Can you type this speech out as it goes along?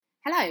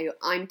Hello,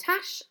 I'm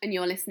Tash, and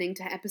you're listening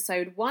to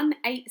episode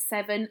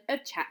 187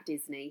 of Chat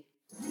Disney.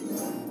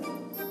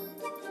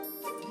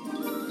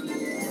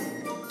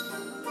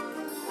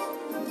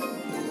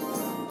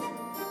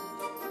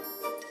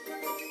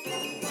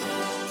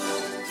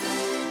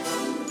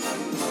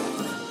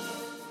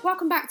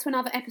 Welcome back to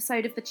another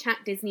episode of the Chat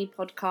Disney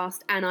podcast,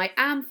 and I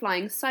am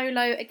flying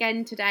solo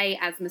again today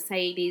as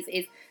Mercedes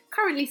is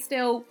currently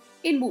still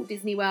in Walt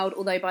Disney World,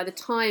 although by the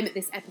time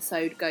this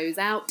episode goes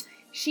out,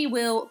 she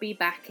will be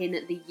back in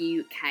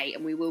the UK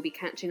and we will be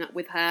catching up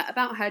with her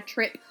about her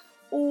trip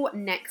all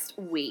next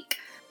week.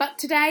 But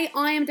today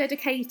I am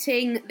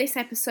dedicating this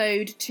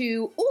episode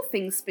to all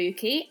things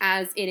spooky,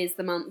 as it is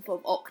the month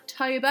of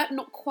October,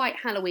 not quite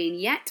Halloween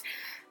yet,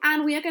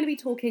 and we are going to be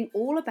talking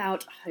all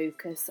about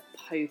Hocus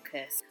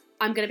Pocus.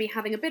 I'm going to be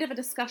having a bit of a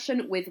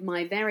discussion with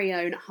my very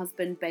own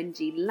husband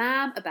Benji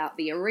Lamb about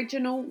the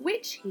original,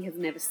 which he has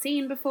never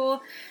seen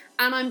before,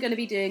 and I'm going to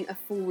be doing a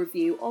full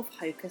review of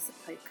Hocus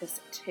Pocus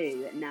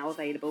 2, now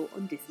available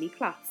on Disney+.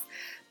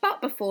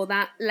 But before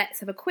that, let's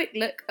have a quick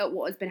look at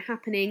what has been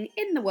happening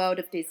in the world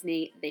of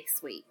Disney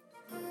this week.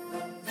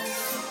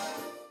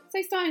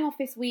 So starting off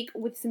this week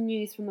with some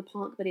news from the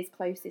park that is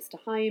closest to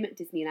home,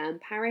 Disneyland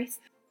Paris,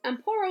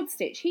 and poor old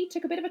Stitch, he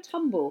took a bit of a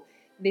tumble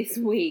this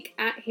week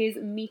at his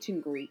meet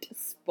and greet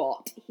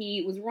spot.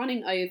 He was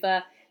running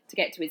over to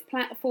get to his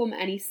platform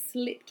and he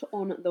slipped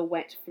on the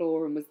wet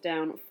floor and was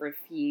down for a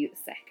few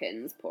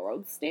seconds. Poor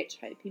old Stitch.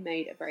 Hope he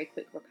made a very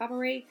quick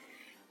recovery.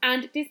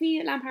 And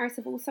Disneyland Paris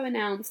have also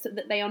announced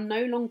that they are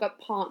no longer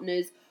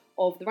partners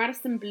of the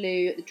Radisson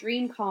Blu, the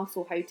Dream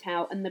Castle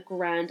Hotel and the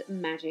Grand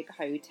Magic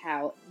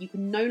Hotel. You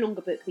can no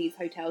longer book these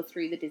hotels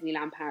through the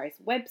Disneyland Paris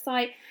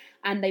website,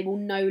 and they will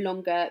no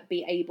longer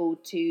be able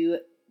to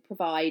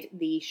provide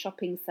the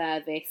shopping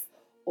service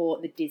or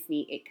the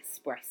Disney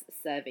Express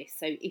service.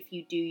 So if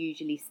you do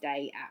usually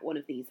stay at one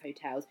of these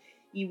hotels,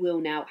 you will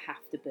now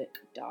have to book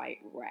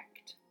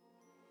direct.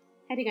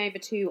 Heading over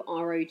to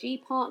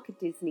ROG Park,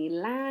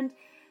 Disneyland,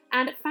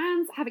 and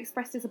fans have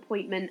expressed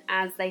disappointment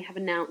as they have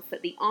announced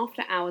that the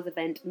after-hours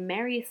event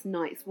Merriest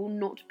Nights will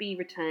not be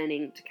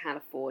returning to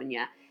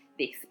California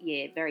this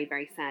year. Very,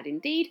 very sad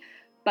indeed.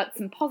 But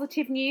some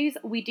positive news,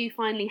 we do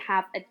finally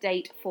have a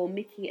date for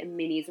Mickey and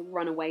Minnie's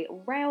Runaway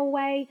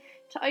Railway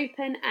to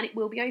open, and it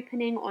will be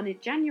opening on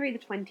January the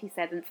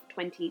 27th,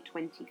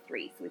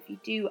 2023. So if you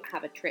do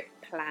have a trip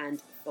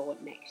planned for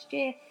next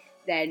year,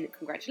 then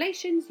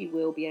congratulations, you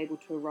will be able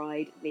to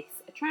ride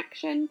this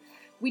attraction.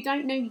 We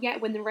don't know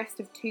yet when the rest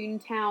of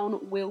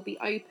Toontown will be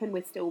open.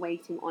 We're still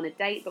waiting on a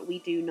date, but we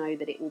do know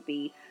that it will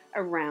be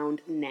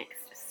around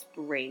next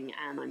spring,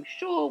 and I'm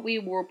sure we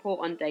will report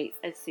on dates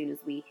as soon as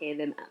we hear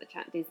them at the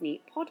Chat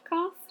Disney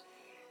podcast.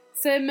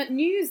 Some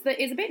news that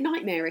is a bit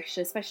nightmarish,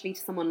 especially to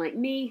someone like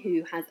me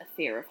who has a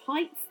fear of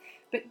heights,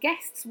 but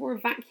guests were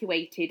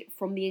evacuated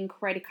from the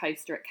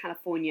Incredicoaster at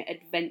California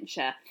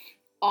Adventure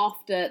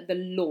after the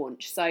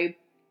launch. So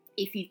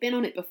if you've been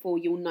on it before,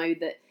 you'll know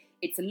that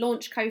it's a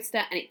launch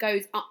coaster and it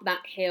goes up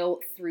that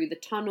hill through the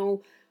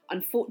tunnel.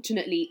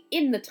 Unfortunately,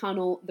 in the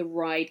tunnel, the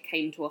ride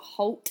came to a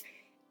halt.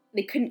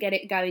 They couldn't get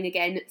it going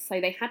again,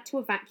 so they had to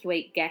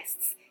evacuate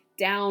guests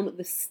down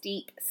the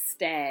steep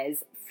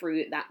stairs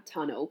through that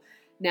tunnel.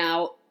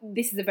 Now,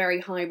 this is a very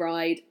high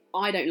ride.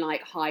 I don't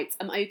like heights.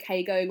 I'm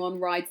okay going on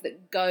rides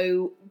that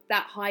go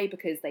that high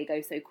because they go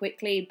so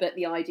quickly, but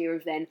the idea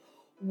of then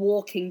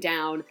walking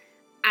down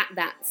at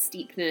that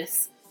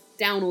steepness,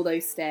 down all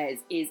those stairs,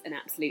 is an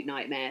absolute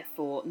nightmare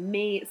for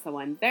me, so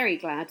I'm very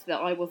glad that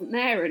I wasn't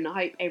there and I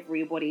hope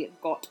everybody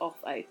got off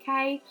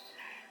okay.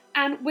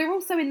 And we're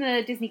also in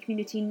the Disney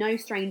community no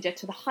stranger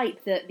to the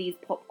hype that these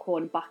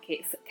popcorn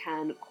buckets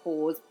can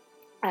cause.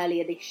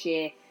 Earlier this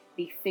year,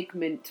 the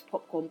Figment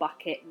popcorn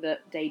bucket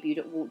that debuted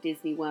at Walt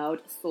Disney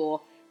World saw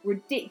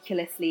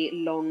ridiculously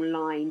long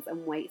lines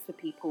and waits for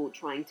people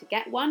trying to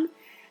get one.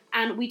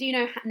 And we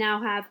do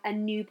now have a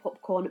new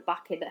popcorn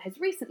bucket that has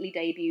recently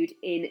debuted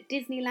in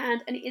Disneyland,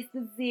 and it is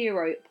the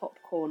Zero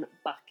popcorn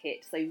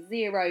bucket. So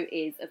Zero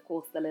is, of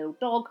course, the little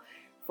dog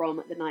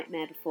from The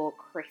Nightmare Before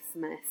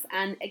Christmas.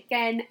 And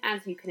again,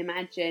 as you can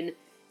imagine,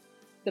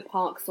 the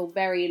park saw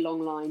very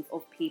long lines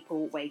of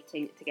people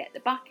waiting to get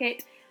the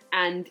bucket,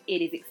 and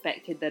it is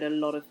expected that a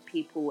lot of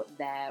people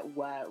there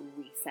were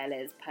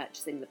resellers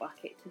purchasing the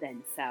bucket to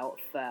then sell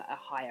for a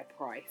higher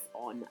price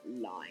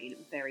online.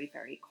 Very,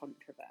 very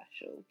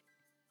controversial.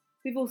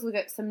 We've also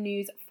got some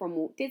news from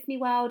Walt Disney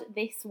World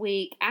this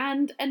week,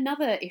 and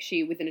another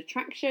issue with an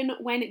attraction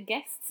when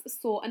guests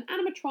saw an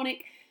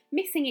animatronic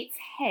missing its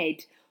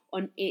head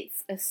on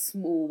It's a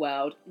Small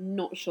World.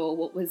 Not sure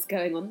what was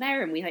going on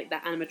there, and we hope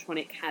that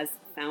animatronic has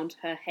found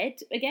her head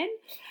again.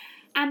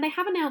 And they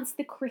have announced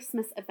the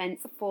Christmas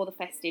events for the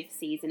festive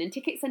season, and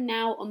tickets are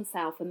now on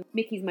sale for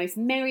Mickey's Most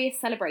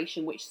Merriest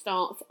Celebration, which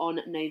starts on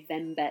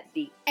November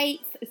the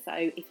 8th.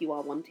 So if you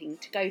are wanting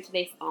to go to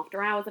this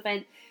after hours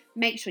event,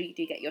 make sure you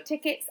do get your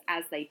tickets,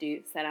 as they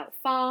do sell out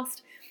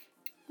fast.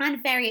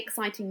 And very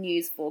exciting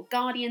news for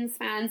Guardians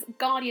fans.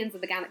 Guardians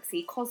of the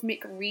Galaxy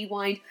Cosmic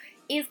Rewind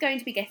is going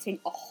to be getting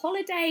a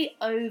holiday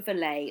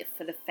overlay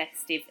for the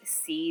festive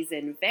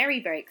season.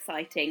 Very, very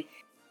exciting.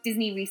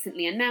 Disney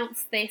recently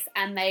announced this,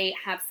 and they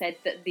have said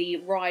that the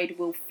ride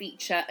will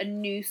feature a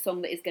new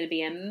song that is going to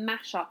be a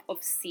mashup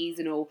of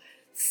seasonal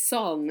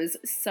songs.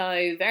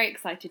 So very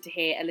excited to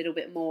hear a little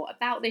bit more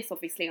about this.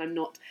 Obviously, I'm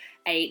not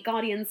a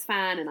Guardians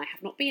fan and I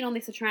have not been on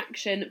this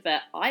attraction,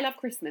 but I love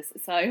Christmas,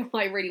 so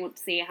I really want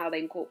to see how they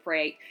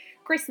incorporate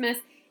Christmas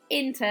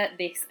into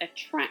this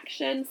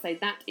attraction. So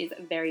that is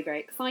very, very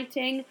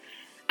exciting.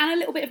 And a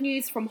little bit of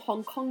news from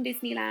Hong Kong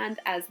Disneyland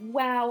as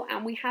well.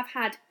 And we have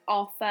had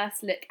our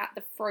first look at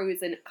the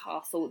Frozen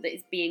castle that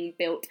is being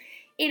built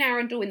in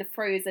Arundel in the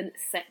Frozen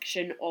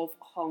section of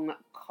Hong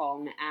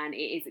Kong. And it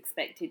is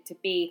expected to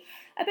be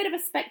a bit of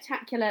a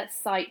spectacular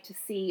sight to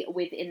see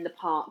within the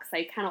park. So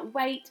cannot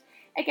wait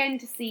again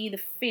to see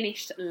the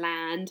finished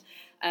land,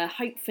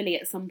 hopefully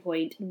at some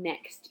point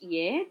next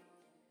year.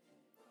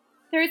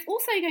 There is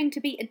also going to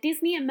be a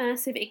Disney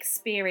Immersive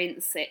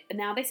Experience.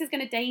 Now, this is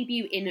going to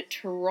debut in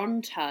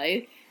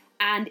Toronto,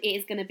 and it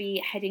is going to be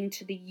heading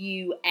to the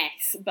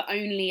US, but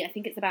only, I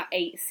think it's about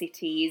 8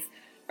 cities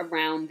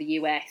around the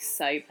US,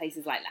 so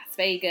places like Las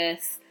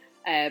Vegas.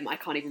 I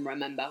can't even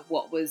remember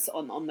what was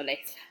on the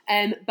list.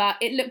 But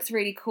it looks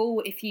really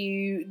cool. If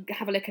you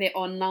have a look at it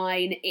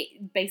online,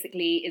 it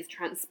basically is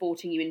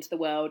transporting you into the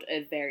world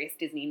of various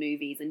Disney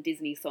movies and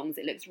Disney songs.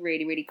 It looks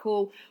really, really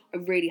cool. I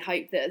really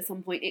hope that at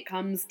some point it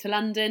comes to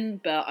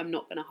London, but I'm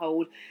not going to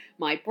hold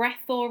my breath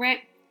for it.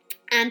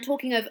 And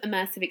talking of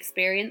immersive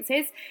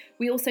experiences,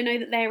 we also know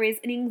that there is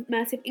an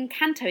immersive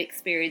Encanto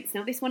experience.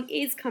 Now, this one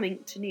is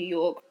coming to New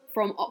York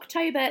from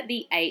October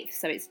the 8th,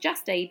 so it's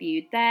just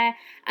debuted there,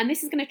 and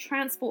this is going to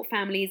transport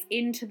families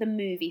into the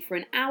movie for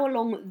an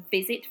hour-long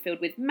visit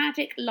filled with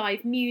magic,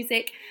 live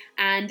music,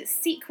 and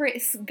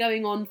secrets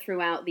going on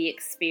throughout the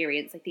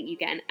experience. I think you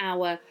get an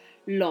hour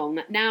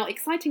long. Now,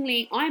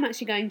 excitingly, I'm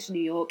actually going to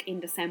New York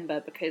in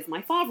December because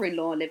my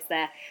father-in-law lives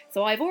there,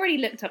 so I've already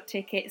looked up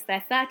tickets.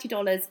 They're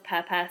 $30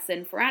 per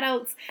person for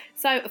adults,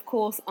 so of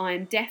course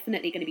I'm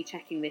definitely going to be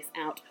checking this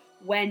out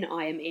when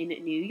I am in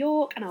New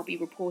York, and I'll be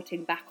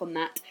reporting back on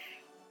that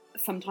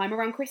sometime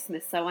around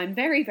Christmas. So I'm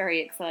very,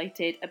 very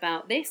excited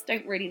about this.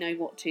 Don't really know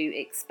what to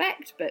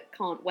expect, but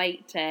can't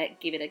wait to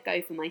give it a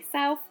go for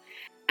myself.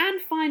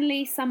 And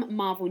finally, some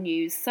Marvel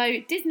news. So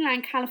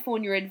Disneyland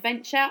California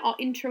Adventure are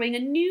introing a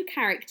new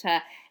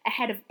character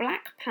ahead of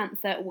Black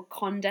Panther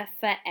Wakanda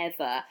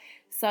Forever.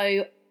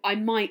 So I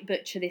might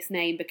butcher this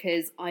name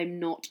because I'm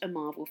not a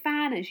Marvel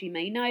fan, as you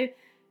may know.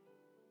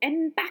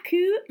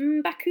 M'Baku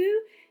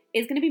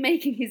is going to be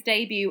making his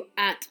debut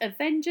at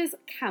Avengers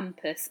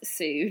Campus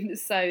soon.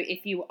 So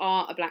if you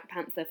are a Black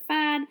Panther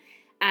fan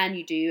and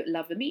you do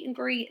love the meet and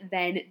greet,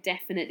 then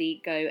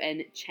definitely go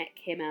and check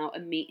him out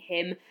and meet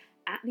him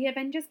at the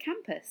Avengers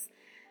Campus.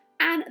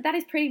 And that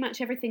is pretty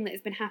much everything that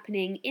has been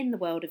happening in the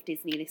world of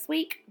Disney this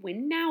week. We're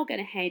now going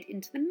to head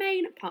into the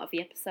main part of the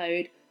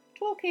episode,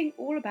 talking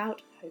all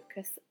about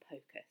Hocus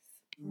Pocus.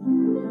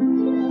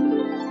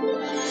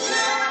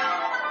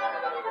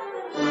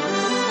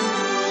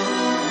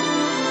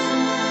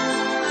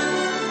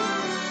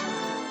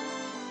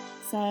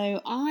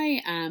 So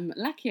I am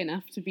lucky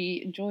enough to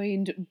be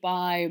joined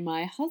by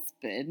my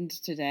husband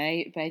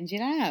today, Benji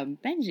Lamb.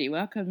 Benji,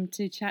 welcome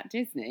to Chat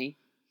Disney.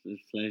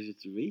 It's a pleasure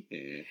to be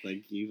here.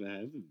 Thank you for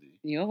having me.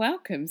 You're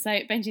welcome. So,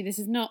 Benji, this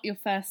is not your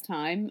first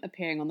time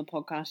appearing on the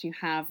podcast. You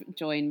have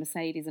joined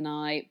Mercedes and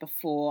I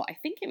before. I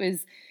think it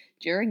was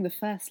during the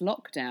first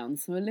lockdown,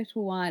 so a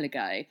little while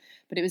ago.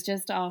 But it was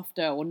just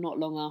after, or not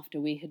long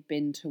after, we had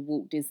been to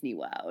Walt Disney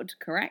World,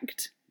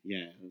 correct?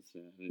 Yeah, that's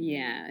right.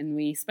 Yeah, and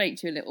we spoke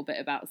to you a little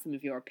bit about some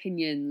of your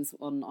opinions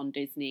on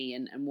Disney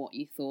and what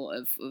you thought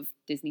of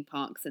Disney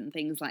parks and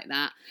things like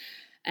that.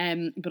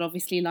 But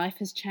obviously life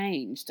has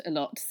changed a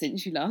lot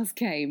since you last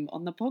came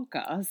on the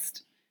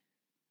podcast.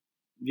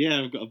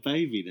 Yeah, I've got a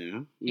baby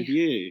now with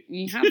you.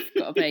 You have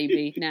got a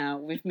baby now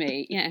with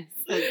me, yes.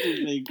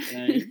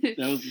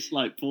 There was a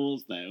slight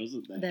pause there,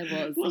 wasn't there?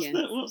 There was,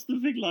 What's the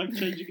big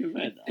life-changing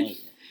event? Oh,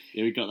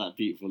 yeah, we got that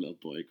beautiful little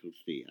boy called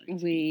Theo.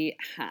 We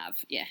have,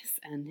 yes.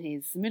 And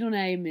his middle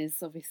name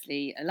is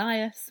obviously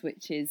Elias,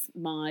 which is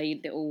my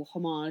little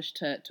homage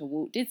to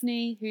Walt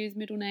Disney, whose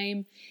middle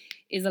name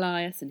is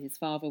Elias, and his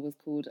father was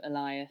called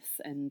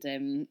Elias. And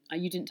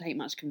you didn't take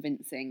much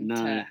convincing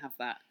to have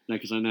that. No,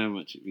 because I know how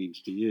much it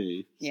means to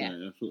you. Yeah. So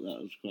I thought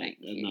that was quite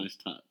a nice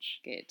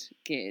touch.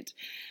 Good.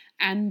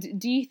 And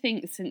do you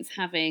think since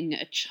having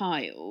a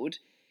child,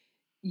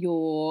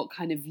 your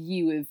kind of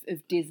view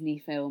of Disney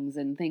films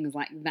and things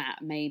like that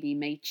maybe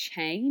may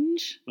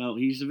change? Well,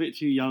 he's a bit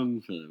too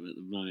young for them at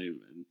the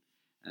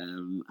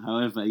moment.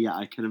 However, yeah,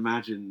 I can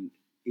imagine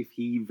if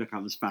he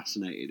becomes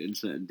fascinated in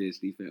certain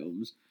Disney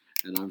films,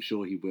 and I'm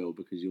sure he will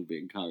because you'll be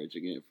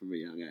encouraging it from a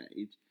young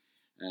age,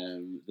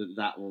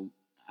 that will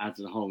add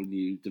a whole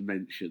new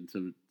dimension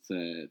to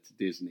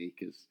Disney,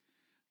 because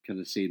kind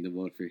of seeing the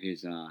world through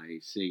his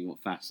eyes, seeing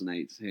what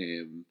fascinates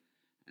him.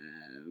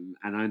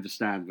 And I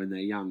understand when they're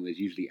young, there's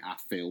usually a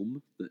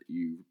film that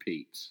you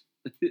repeat,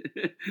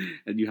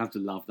 and you have to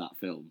love that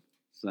film.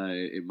 So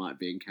it might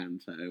be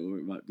Encanto, or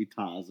it might be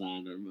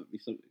Tarzan, or it might be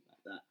something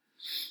like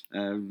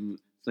that.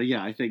 So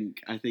yeah, I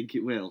think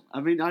it will. I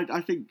mean,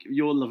 I think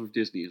your love of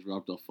Disney has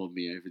rubbed off on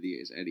me over the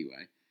years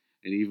anyway.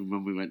 And even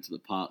when we went to the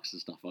parks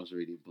and stuff, I was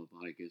reading Bob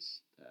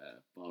Iger's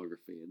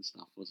biography and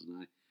stuff, wasn't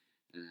I?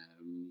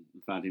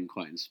 Found him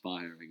quite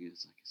inspiring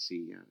as like a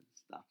CEO and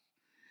stuff.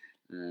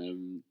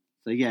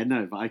 So yeah,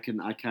 no, but I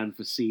can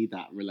foresee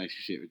that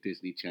relationship with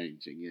Disney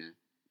changing. Yeah.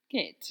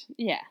 Good.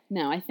 Yeah.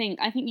 No, I think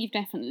you've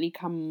definitely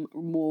come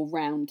more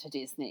round to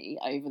Disney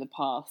over the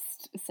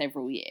past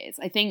several years.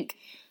 I think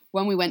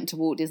when we went to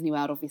Walt Disney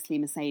World, obviously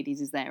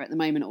Mercedes is there at the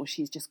moment, or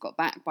she's just got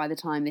back by the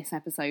time this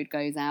episode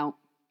goes out.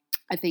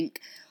 I think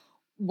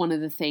one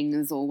of the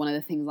things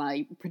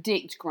I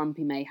predict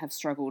Grumpy may have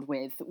struggled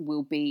with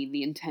will be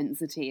the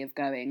intensity of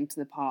going to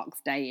the parks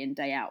day in,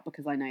 day out,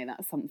 because I know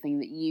that's something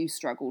that you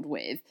struggled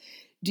with.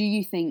 Do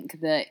you think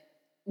that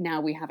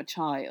now we have a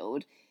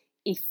child,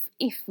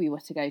 if we were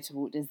to go to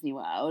Walt Disney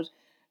World,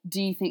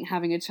 do you think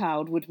having a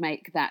child would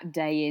make that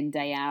day in,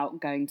 day out,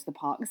 going to the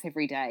parks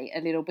every day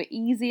a little bit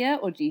easier,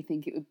 or do you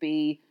think it would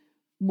be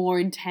more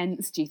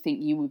intense? Do you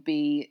think you would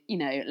be,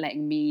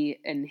 letting me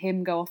and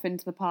him go off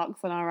into the parks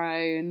on our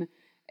own,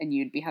 and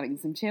you'd be having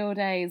some chill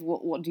days?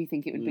 What do you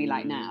think it would be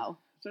like now?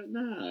 I don't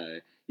know.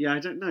 Yeah, I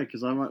don't know,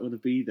 because I might want to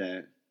be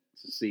there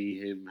to see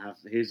him have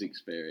his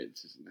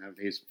experiences and have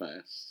his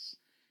firsts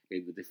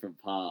in the different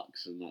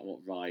parks, and like what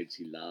rides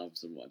he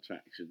loves and what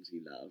attractions he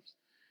loves.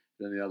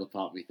 Then the other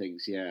part of me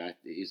thinks, yeah,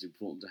 it is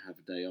important to have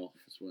a day off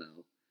as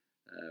well,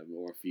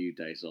 or a few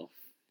days off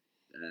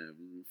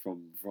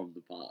from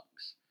the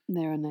parks.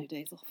 There are no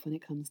days off when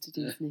it comes to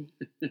Disney.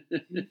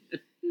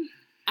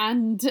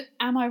 And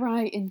am I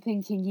right in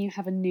thinking you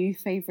have a new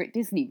favourite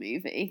Disney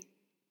movie?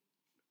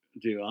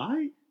 Do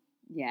I?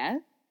 Yeah.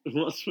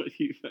 What's your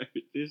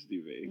favourite Disney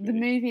movie? The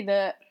movie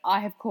that I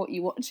have caught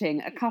you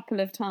watching a couple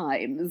of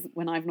times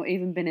when I've not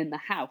even been in the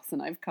house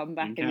and I've come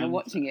back and you're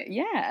watching it.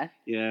 Yeah.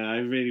 Yeah, I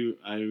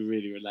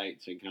really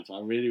relate to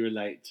Encanto. I really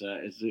relate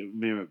to, is it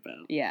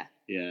Mirabelle? Yeah.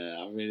 Yeah,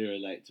 I really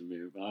relate to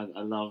Mirabelle.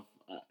 I love,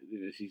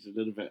 she's a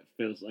little bit,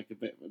 feels like a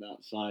bit of an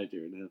outsider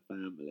in her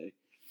family.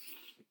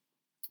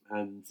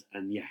 And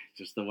yeah,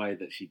 just the way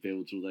that she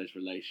builds all those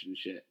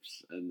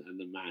relationships and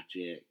the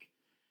magic,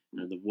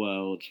 and the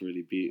world's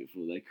really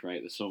beautiful. They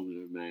create, the songs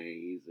are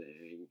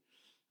amazing.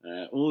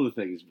 All the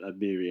things a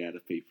myriad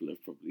of people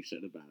have probably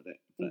said about it,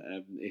 but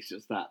it's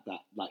just that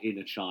like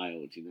inner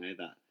child,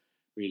 that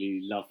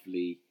really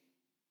lovely,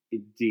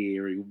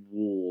 endearing,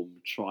 warm,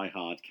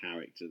 try-hard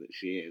character that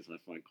she is. I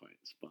find quite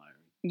inspiring.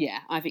 Yeah,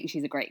 I think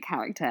she's a great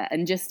character.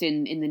 And just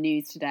in the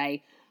news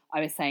today, I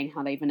was saying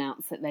how they've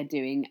announced that they're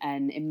doing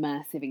an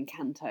immersive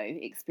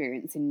Encanto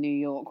experience in New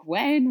York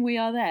when we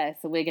are there.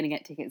 So we're going to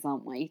get tickets,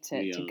 aren't we,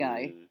 to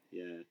go?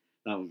 Yeah,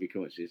 that would be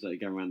cool, actually. It's like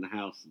going around the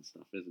house and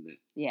stuff, isn't it?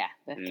 Yeah,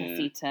 the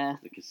casita.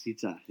 The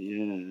casita,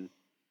 yeah.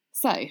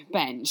 So,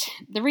 Benj,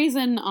 the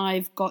reason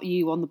I've got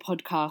you on the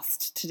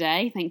podcast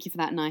today, thank you for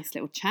that nice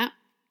little chat,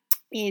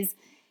 is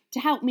to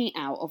help me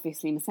out.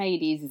 Obviously,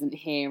 Mercedes isn't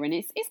here, and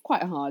it's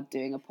quite hard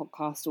doing a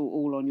podcast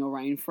all on your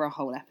own for a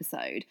whole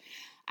episode.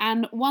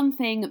 And one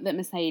thing that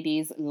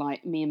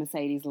me and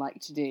Mercedes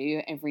like to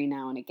do every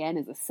now and again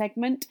as a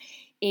segment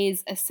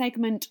is a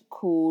segment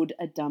called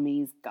A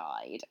Dummy's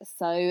Guide.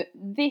 So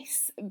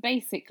this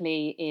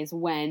basically is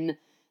when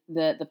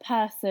the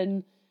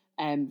person,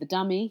 the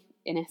dummy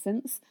in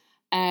essence,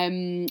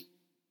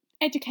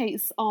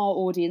 educates our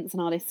audience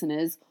and our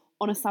listeners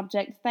on a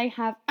subject they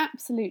have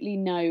absolutely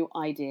no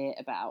idea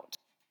about.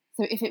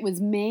 So if it was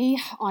me,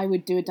 I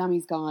would do a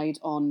dummy's guide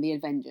on the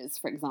Avengers,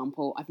 for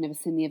example. I've never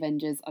seen the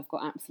Avengers. I've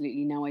got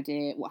absolutely no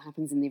idea what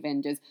happens in the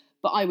Avengers.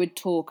 But I would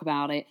talk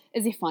about it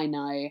as if I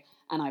know,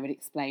 and I would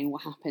explain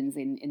what happens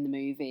in the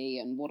movie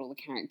and what all the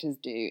characters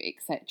do,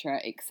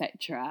 etc.,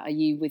 etc. Are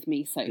you with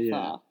me so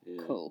far?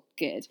 Yeah. Cool,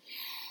 good.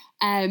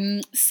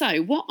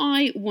 So what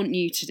I want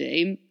you to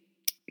do,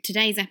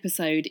 today's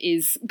episode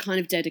is kind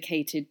of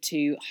dedicated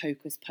to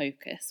Hocus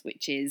Pocus,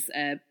 which is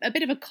a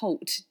bit of a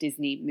cult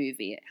Disney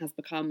movie. It has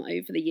become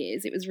over the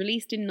years. It was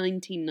released in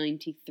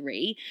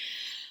 1993.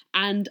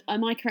 And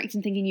am I correct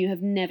in thinking you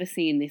have never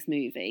seen this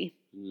movie?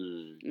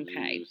 No. Okay. I've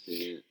never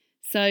seen it.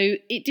 So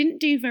it didn't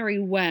do very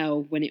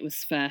well when it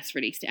was first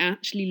released. It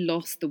actually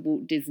lost the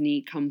Walt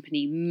Disney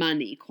Company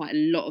money, quite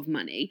a lot of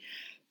money.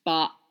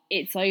 But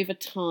it's over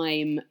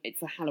time,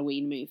 it's a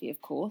Halloween movie,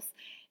 of course.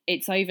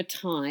 It's over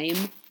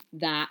time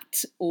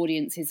that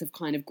audiences have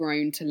kind of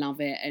grown to love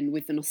it, and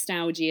with the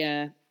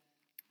nostalgia,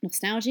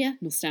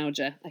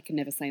 I can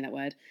never say that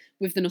word,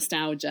 with the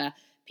nostalgia,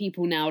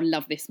 people now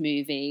love this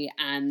movie,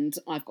 and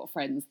I've got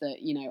friends that,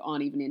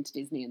 aren't even into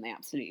Disney, and they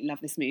absolutely love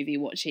this movie,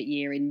 watch it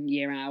year in,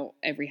 year out,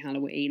 every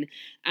Halloween,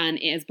 and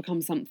it has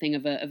become something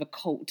of a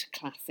cult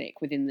classic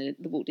within the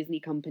Walt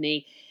Disney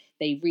Company.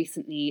 They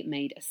recently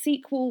made a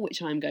sequel,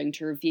 which I'm going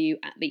to review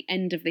at the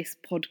end of this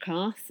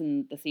podcast,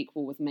 and the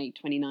sequel was made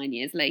 29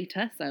 years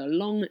later, so a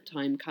long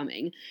time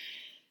coming.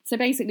 So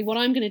basically what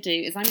I'm going to do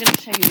is I'm going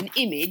to show you an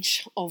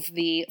image of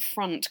the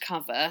front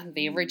cover,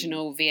 the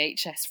original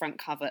VHS front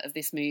cover of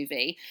this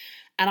movie,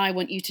 And I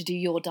want you to do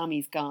your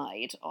dummy's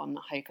guide on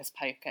Hocus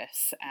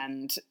Pocus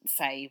and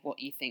say what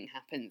you think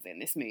happens in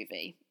this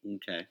movie.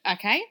 Okay.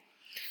 Okay?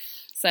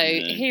 So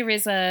here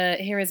is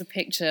a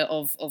picture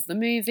of the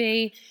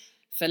movie.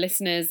 For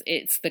listeners,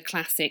 it's the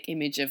classic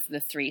image of the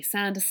three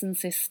Sanderson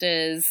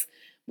sisters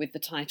with the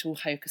title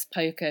Hocus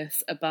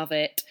Pocus above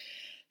it.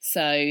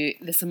 So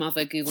there's some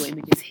other Google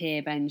images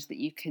here, Benj, that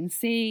you can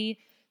see.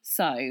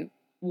 So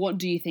what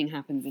do you think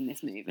happens in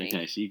this movie?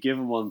 Okay, so you've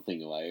given one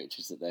thing away, which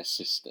is that they're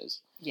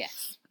sisters.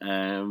 Yes.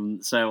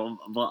 So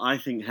what I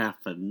think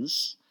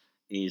happens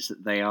is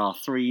that they are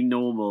three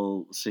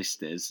normal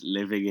sisters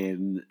living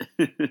in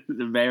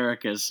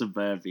America's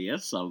suburbia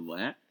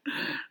somewhere,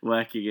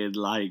 working in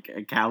like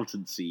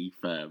accountancy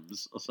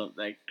firms or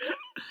something.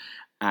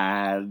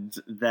 And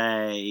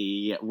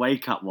they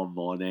wake up one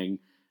morning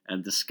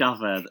and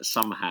discover that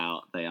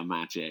somehow they are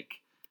magic.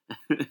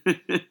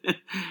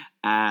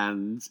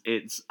 And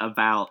it's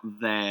about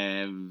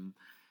them.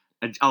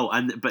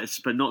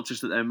 But not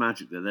just that they're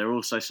magic. That they're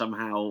also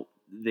somehow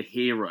the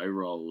hero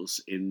roles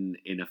in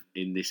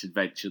this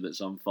adventure that's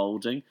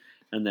unfolding.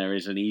 And there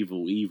is an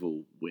evil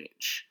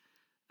witch,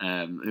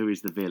 who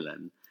is the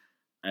villain,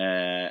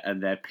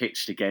 and they're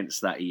pitched against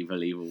that evil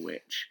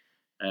witch.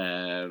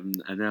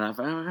 And they're like,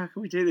 oh, how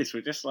can we do this?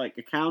 We're just like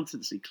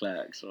accountancy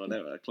clerks or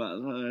whatever.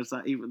 Is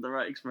that even the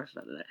right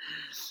expression? I don't know.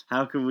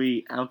 How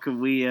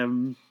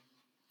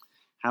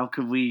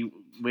can we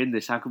win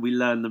this? How can we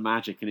learn the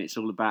magic? And it's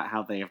all about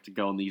how they have to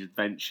go on these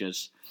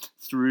adventures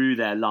through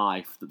their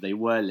life that they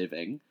were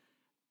living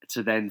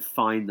to then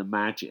find the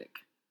magic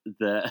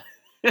that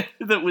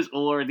that was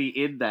already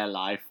in their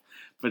life,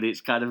 but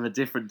it's kind of a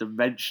different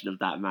dimension of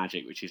that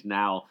magic, which is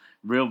now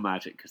real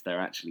magic because they're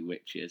actually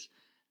witches.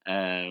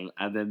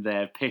 And then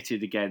they're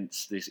pitted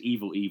against this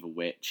evil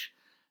witch,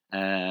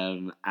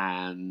 and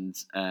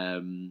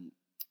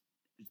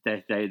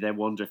they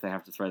wonder if they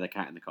have to throw their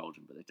cat in the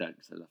cauldron, but they don't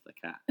because they love their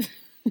cat.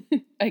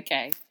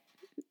 Okay,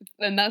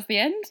 and that's the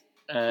end.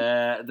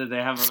 Then they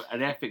have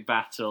an epic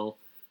battle,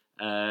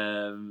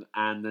 and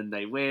then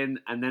they win,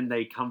 and then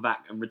they come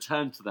back and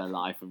return to their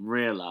life and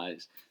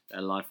realise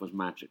their life was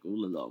magic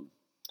all along.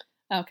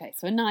 Okay,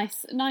 so a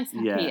nice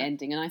happy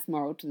ending, a nice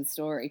moral to the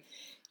story.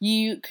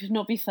 You could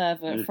not be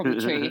further from the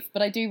truth,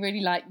 but I do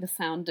really like the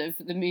sound of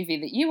the movie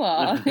that you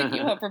are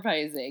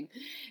proposing.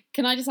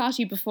 Can I just ask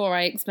you, before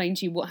I explain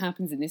to you what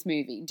happens in this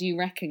movie, do you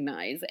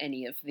recognise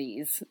any of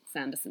these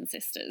Sanderson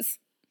sisters?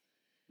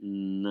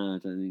 No, I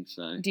don't think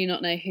so. Do you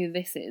not know who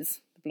this is,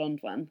 the blonde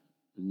one?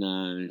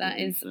 No. That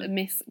is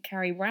Miss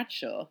Carrie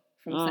Bradshaw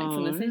from Sex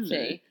and the City.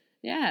 Really?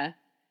 Yeah.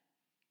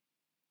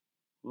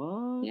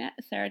 What? Yeah,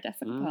 Sarah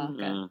Jessica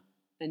Parker.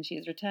 And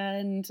she's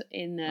returned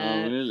in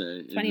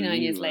really?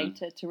 29 years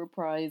later to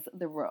reprise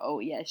the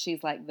role. Yeah,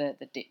 she's like the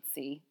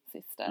ditzy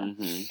sister.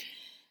 Mm-hmm.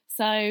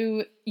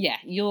 So yeah,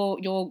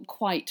 you're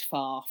quite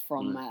far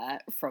from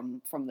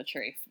the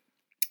truth.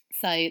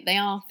 So they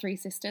are three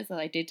sisters.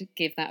 I did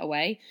give that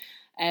away.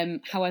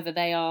 However,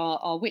 they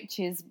are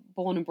witches,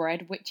 born and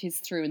bred witches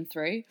through and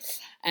through,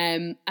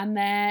 and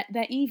they're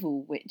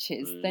evil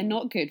witches. They're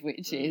not good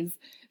witches.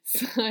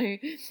 So.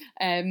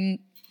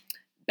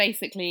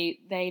 Basically,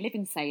 they live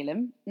in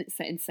Salem. It's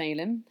set in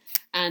Salem.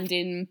 And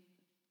in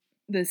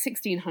the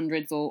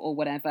 1600s or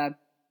whatever,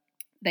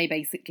 they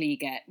basically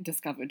get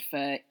discovered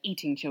for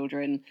eating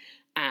children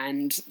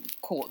and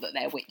caught that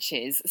they're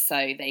witches.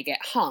 So they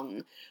get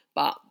hung.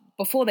 But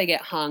before they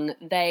get hung,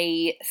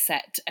 they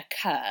set a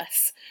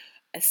curse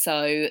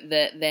so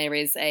that there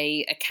is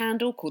a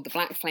candle called the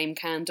Black Flame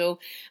Candle,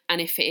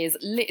 and if it is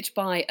lit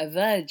by a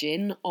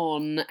virgin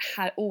on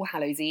All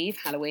Hallows Eve,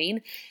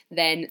 Halloween,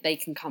 then they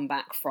can come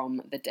back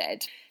from the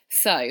dead.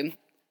 So,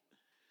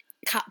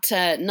 cut to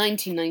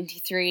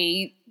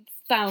 1993,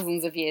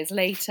 thousands of years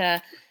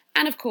later,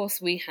 and of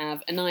course we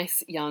have a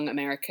nice young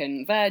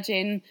American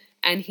virgin,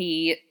 and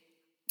he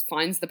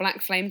finds the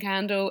Black Flame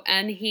Candle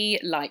and he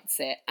lights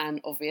it.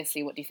 And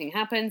obviously, what do you think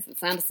happens? The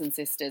Sanderson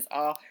sisters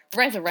are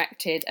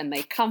resurrected and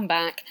they come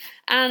back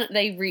and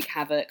they wreak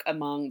havoc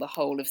among the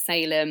whole of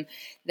Salem.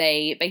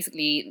 They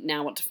basically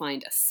now want to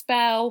find a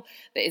spell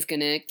that is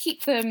going to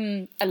keep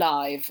them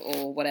alive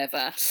or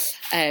whatever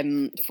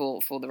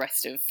for the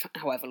rest of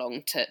however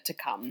long to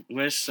come.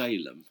 Where's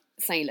Salem?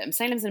 Salem's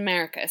in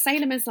America.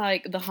 Salem is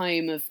like the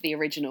home of the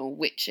original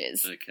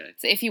witches. Okay.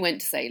 So if you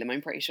went to Salem,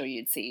 I'm pretty sure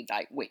you'd see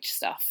like witch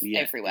stuff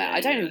everywhere.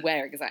 I don't know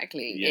where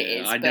exactly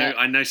it is. I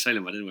know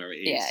Salem. I don't know where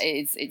it is. Yeah,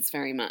 it's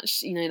very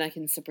much, like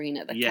in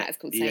Sabrina, the cat is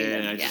called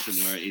Salem. Yeah, I just don't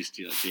know where it is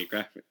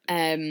geographically.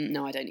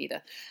 No, I don't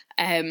either.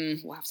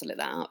 We'll have to look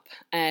that up.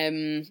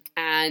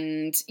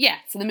 And yeah,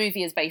 so the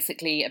movie is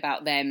basically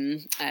about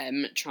them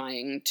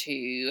trying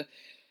to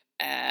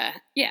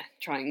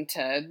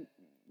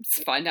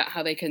find out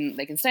how they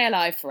can stay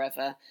alive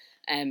forever,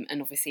 and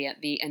obviously at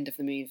the end of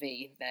the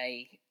movie,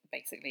 there's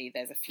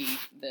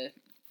the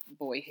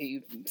boy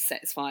who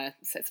sets fire,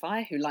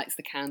 who lights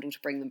the candle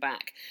to bring them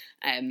back,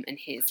 and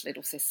his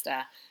little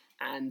sister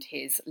and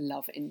his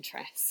love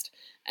interest.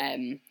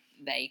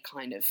 they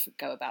kind of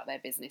go about their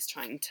business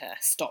trying to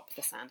stop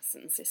the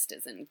Sanderson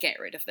sisters and get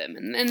rid of them,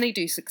 and then they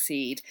do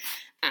succeed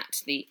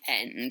at the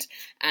end.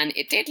 And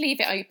it did leave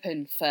it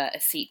open for a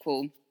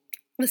sequel.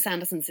 The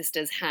Sanderson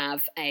sisters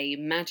have a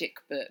magic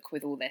book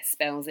with all their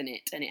spells in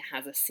it, and it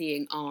has a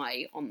seeing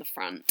eye on the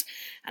front.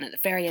 And at the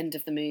very end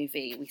of the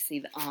movie, we see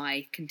the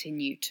eye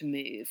continue to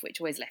move,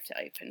 which always left it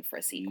open for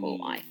a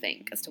sequel, I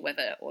think, as to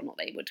whether or not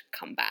they would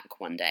come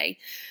back one day.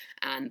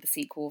 And the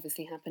sequel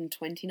obviously happened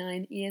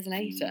 29 years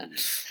later.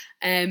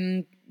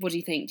 What do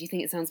you think? Do you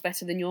think it sounds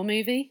better than your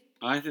movie?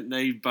 I think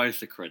they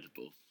both are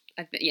credible.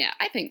 I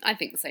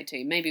think so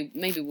too. Maybe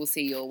we'll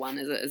see your one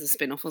as a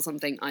spin-off or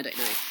something. I don't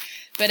know.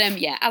 But as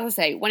I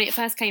say, when it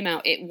first came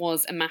out, it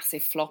was a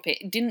massive flop.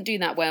 It didn't do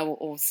that well,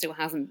 or still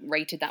hasn't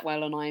rated that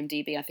well on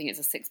IMDb. I think it's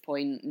a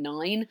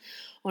 6.9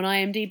 on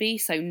IMDb,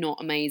 so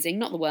not amazing,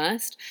 not the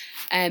worst.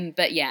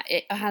 But yeah,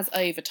 it has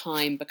over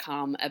time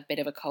become a bit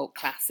of a cult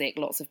classic.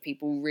 Lots of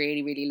people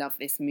really, really love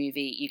this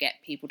movie. You get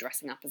people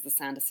dressing up as the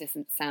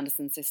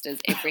Sanderson sisters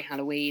every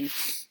Halloween,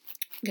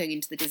 going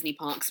into the Disney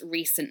parks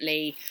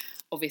recently.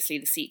 Obviously,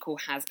 the sequel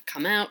has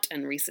come out,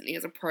 and recently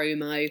as a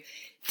promo,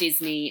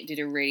 Disney did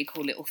a really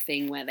cool little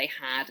thing where they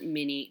had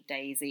Minnie,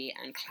 Daisy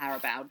and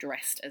Clarabelle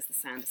dressed as the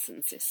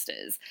Sanderson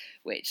sisters,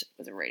 which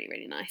was a really,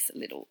 really nice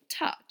little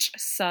touch.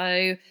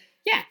 So,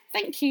 yeah,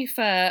 thank you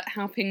for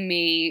helping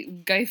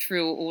me go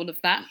through all of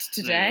that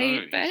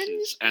today,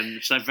 Ben.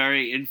 And so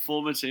very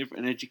informative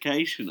and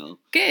educational.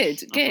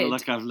 Good. I feel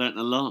like I've learnt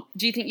a lot.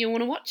 Do you think you'll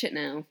want to watch it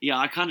now? Yeah,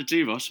 I kind of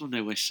do, but I just want to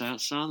know where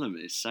Salem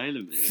is.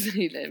 Salem.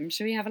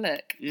 Shall we have a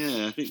look?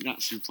 Yeah, I think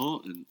that's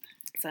important.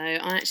 So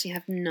I actually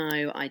have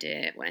no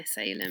idea where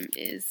Salem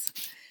is.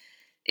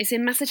 It's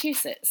in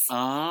Massachusetts.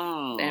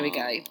 Oh. There we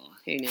go.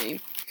 Who knew?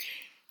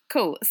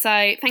 Cool. So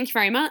thank you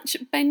very much,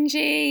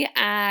 Benji,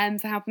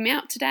 for helping me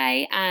out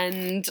today.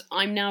 And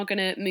I'm now going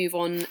to move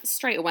on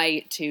straight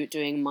away to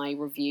doing my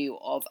review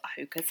of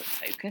Hocus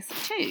Pocus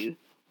 2.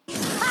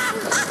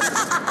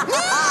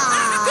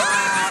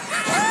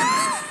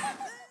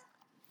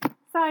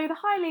 So the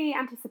highly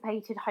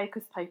anticipated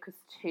Hocus Pocus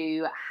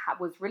 2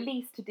 was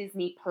released to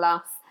Disney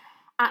Plus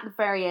at the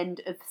very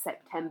end of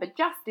September,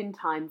 just in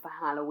time for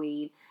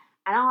Halloween.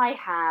 And I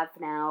have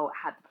now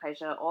had the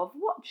pleasure of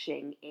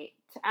watching it.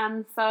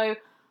 And so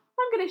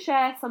I'm going to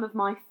share some of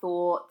my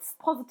thoughts,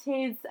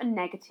 positives and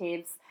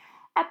negatives,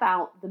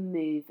 about the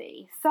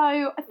movie. So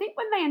I think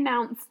when they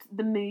announced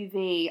the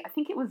movie, I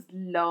think it was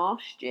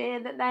last year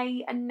that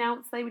they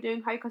announced they were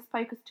doing Hocus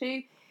Pocus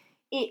 2,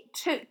 it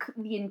took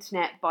the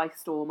internet by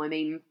storm. I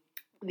mean,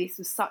 this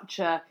was such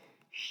a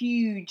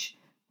huge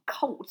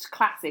cult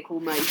classic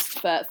almost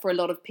for a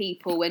lot of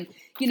people, and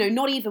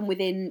not even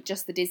within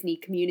just the Disney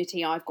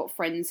community. I've got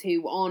friends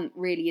who aren't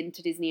really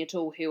into Disney at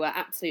all who are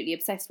absolutely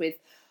obsessed with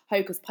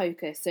Hocus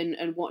Pocus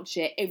and watch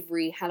it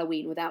every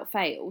Halloween without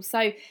fail.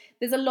 So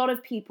there's a lot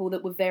of people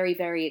that were very,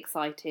 very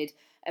excited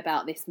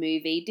about this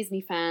movie. Disney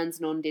fans,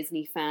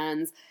 non-Disney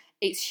fans.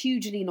 It's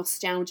hugely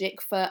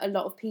nostalgic for a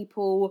lot of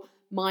people.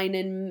 Mine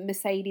and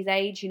Mercedes'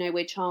 age,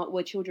 we're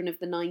children of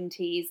the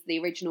 90s. The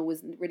original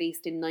was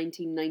released in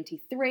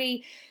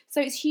 1993. So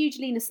it's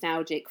hugely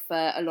nostalgic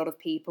for a lot of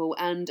people,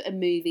 and a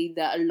movie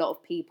that a lot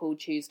of people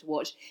choose to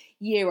watch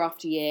year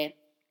after year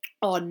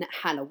on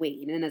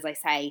Halloween. And as I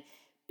say,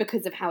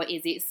 because of how it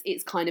is,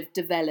 it's kind of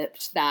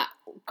developed that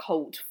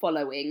cult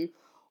following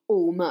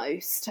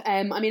almost.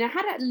 I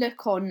had a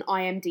look on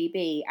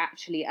IMDb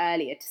actually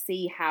earlier to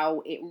see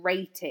how it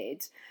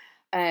rated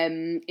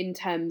in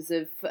terms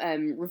of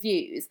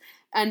reviews,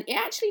 and it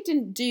actually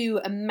didn't do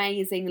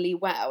amazingly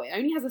well. It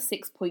only has a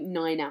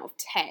 6.9 out of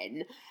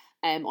 10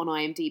 on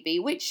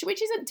IMDb, which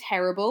isn't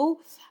terrible.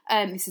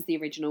 This is the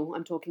original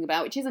I'm talking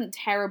about, which isn't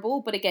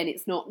terrible, but again,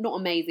 it's not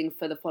amazing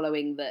for the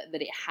following that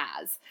it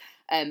has.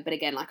 But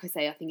again, like I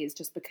say, I think it's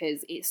just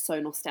because it's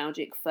so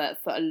nostalgic for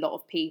a lot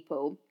of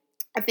people.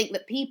 I think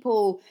that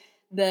people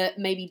that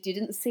maybe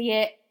didn't see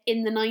it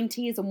in the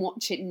 90s and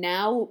watch it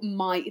now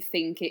might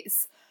think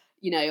it's,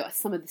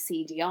 some of the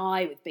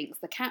CGI with Binks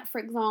the cat, for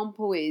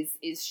example,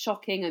 is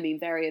shocking. I mean,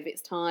 very of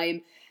its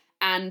time.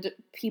 And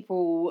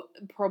people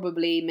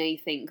probably may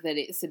think that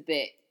it's a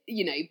bit,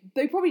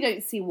 they probably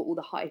don't see what all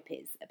the hype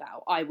is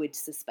about, I would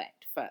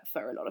suspect,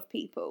 for a lot of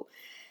people.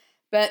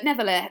 But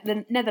nevertheless,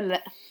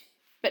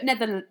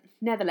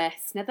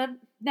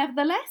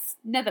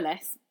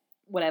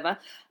 whatever.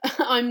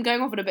 I'm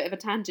going off on a bit of a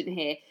tangent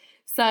here.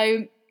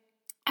 So,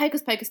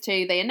 Hocus Pocus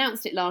 2, they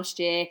announced it last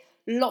year.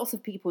 Lots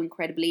of people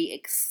incredibly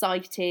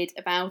excited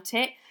about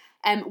it.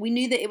 We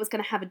knew that it was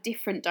going to have a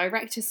different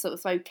director,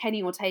 so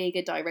Kenny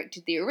Ortega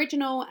directed the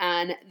original,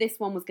 and this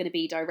one was going to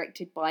be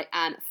directed by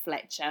Anne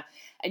Fletcher,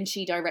 and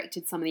she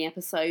directed some of the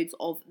episodes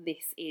of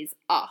This Is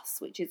Us,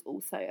 which is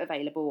also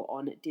available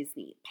on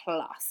Disney+.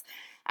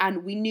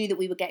 And we knew that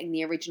we were getting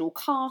the original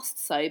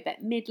cast, so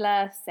Bette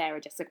Midler,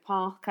 Sarah Jessica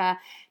Parker,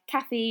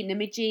 Kathy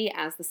Nemidji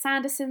as the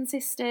Sanderson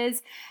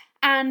sisters,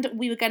 and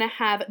we were going to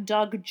have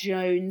Doug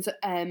Jones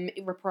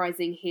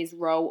reprising his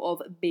role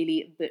of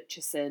Billy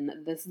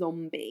Butcherson, the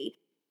zombie.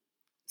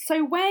 So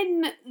So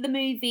when the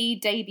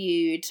movie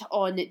debuted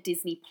on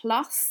Disney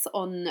Plus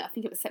on, I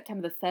think it was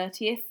September the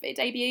 30th, it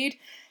debuted,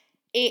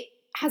 it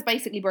has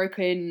basically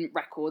broken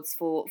records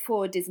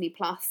for Disney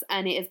Plus,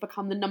 and it has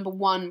become the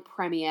 #1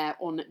 premiere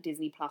on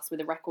Disney Plus with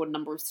a record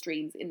number of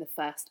streams in the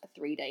first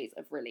 3 days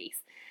of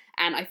release.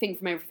 And I think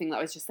from everything that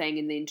I was just saying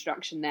in the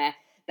introduction there,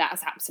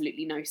 that's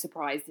absolutely no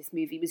surprise. This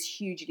movie was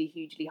hugely,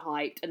 hugely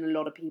hyped, and a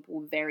lot of people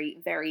were very,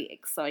 very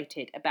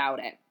excited about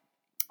it.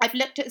 I've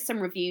looked at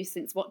some reviews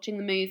since watching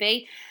the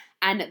movie,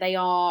 and they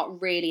are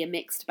really a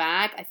mixed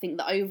bag. I think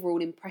the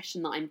overall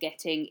impression that I'm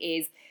getting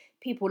is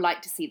people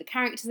like to see the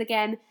characters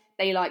again.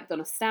 They like the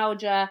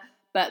nostalgia,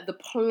 but the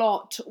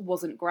plot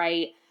wasn't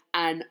great,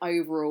 and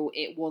overall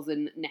it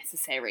wasn't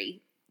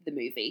necessary, the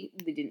movie.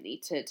 They didn't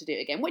need to do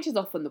it again, which is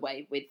often the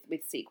way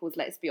with sequels,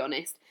 let's be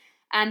honest.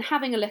 And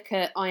having a look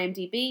at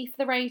IMDb for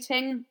the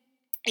rating,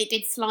 it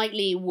did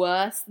slightly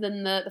worse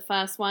than the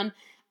first one,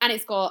 and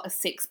it's got a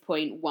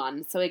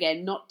 6.1. So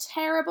again, not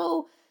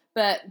terrible,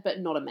 but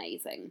not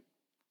amazing.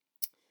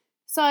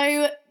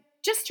 So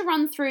just to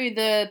run through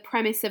the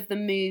premise of the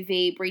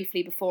movie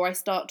briefly before I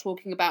start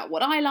talking about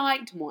what I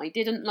liked and what I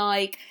didn't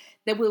like.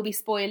 There will be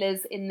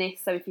spoilers in this,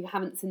 so if you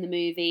haven't seen the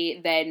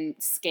movie, then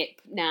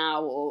skip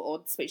now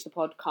or switch the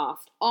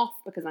podcast off,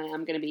 because I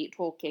am going to be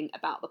talking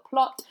about the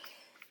plot.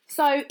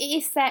 So it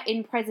is set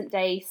in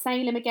present-day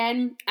Salem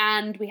again,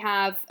 and we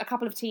have a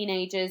couple of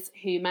teenagers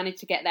who manage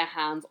to get their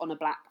hands on a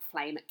black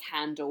flame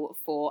candle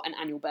for an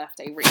annual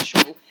birthday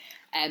ritual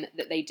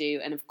that they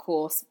do, and of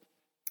course,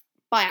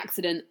 by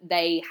accident,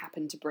 they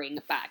happen to bring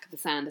back the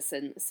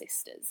Sanderson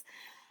sisters.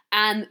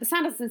 And the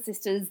Sanderson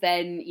sisters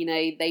then,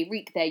 they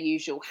wreak their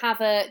usual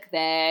havoc.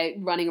 They're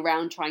running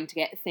around trying to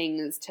get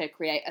things to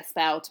create a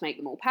spell to make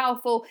them all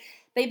powerful.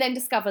 They then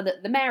discover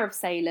that the mayor of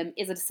Salem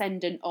is a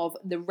descendant of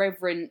the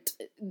Reverend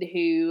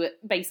who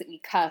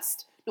basically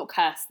not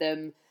cursed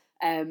them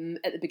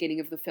at the beginning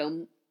of the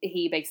film.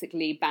 He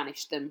basically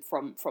banished them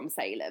from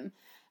Salem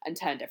and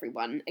turned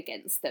everyone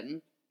against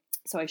them.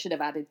 So I should have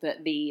added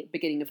that the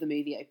beginning of the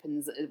movie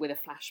opens with a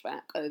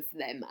flashback of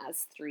them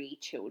as 3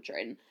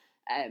 children,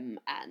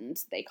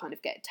 and they kind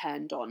of get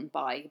turned on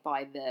by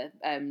the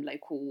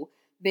local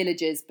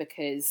villagers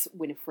because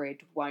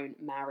Winifred won't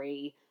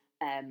marry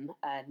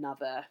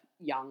another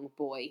young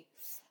boy,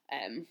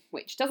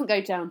 which doesn't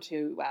go down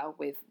too well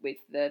with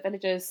the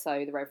villagers,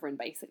 so the Reverend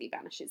basically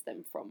banishes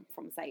them from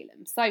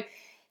Salem. So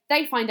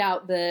they find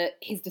out that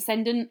his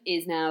descendant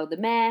is now the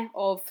mayor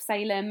of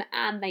Salem,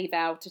 and they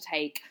vow to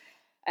take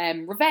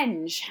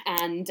revenge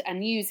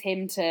and use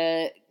him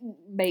to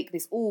make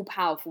this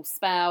all-powerful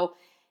spell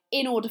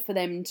in order for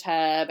them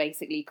to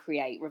basically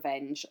create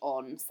revenge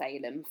on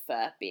Salem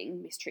for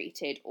being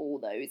mistreated all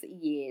those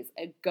years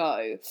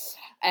ago.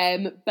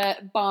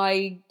 But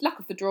by luck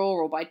of the draw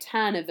or by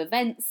turn of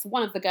events,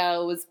 one of the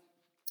girls,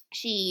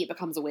 she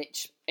becomes a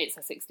witch. It's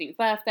her 16th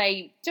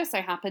birthday. Just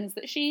so happens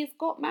that she's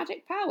got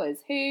magic powers.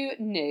 Who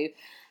knew?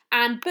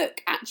 And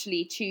Book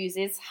actually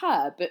chooses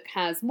her. Book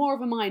has more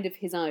of a mind of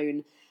his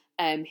own.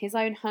 His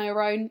own,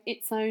 her own,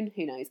 its own,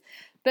 who knows.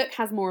 Book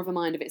has more of a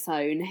mind of its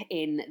own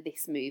in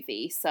this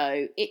movie.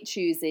 So it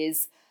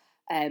chooses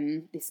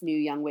this new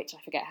young witch,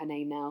 I forget her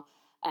name now,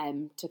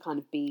 to kind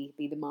of be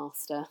the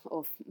master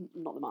of,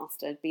 not the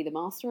master, be the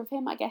master of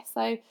him, I guess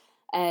so.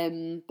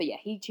 But yeah,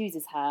 he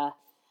chooses her,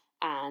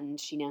 and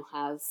she now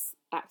has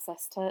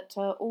access to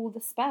all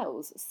the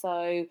spells.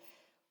 So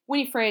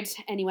Winifred,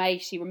 anyway,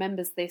 she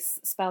remembers this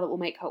spell that will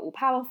make her all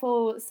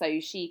powerful, so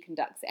she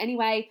conducts it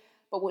anyway.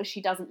 But what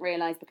she doesn't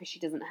realise, because she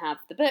doesn't have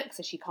the book,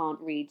 so she can't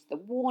read the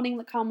warning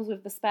that comes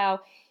with the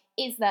spell,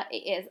 is that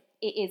it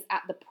is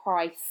at the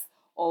price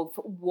of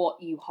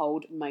what you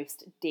hold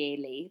most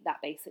dearly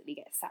that basically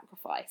gets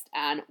sacrificed.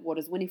 And what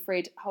does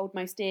Winifred hold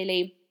most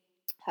dearly?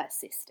 Her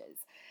sisters.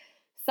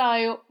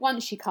 So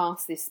once she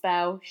casts this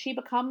spell, she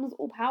becomes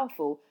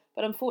all-powerful.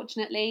 But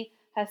unfortunately,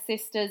 her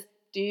sisters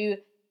do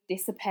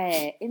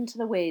disappear into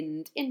the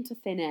wind, into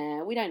thin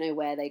air. We don't know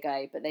where they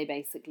go, but they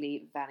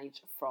basically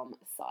vanish from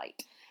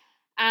sight.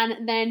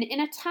 And then in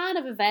a turn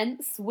of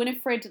events,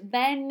 Winifred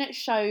then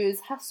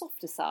shows her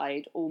softer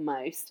side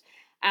almost.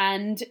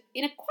 And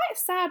in a quite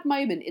sad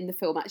moment in the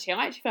film, actually,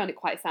 I actually found it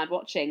quite sad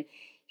watching,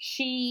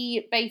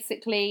 she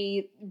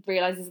basically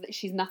realises that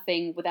she's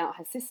nothing without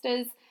her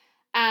sisters,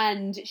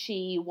 and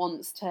she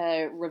wants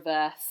to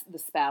reverse the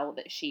spell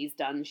that she's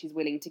done. She's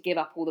willing to give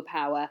up all the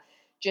power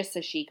just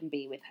so she can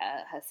be with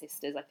her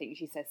sisters. I think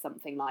she says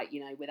something like,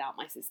 without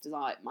my sisters,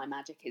 my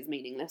magic is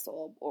meaningless,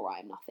 or I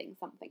am nothing,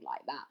 something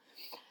like that.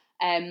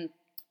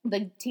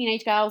 The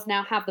teenage girls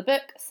now have the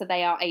book, so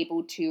they are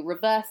able to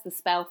reverse the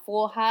spell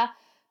for her,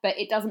 but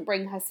it doesn't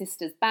bring her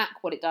sisters back.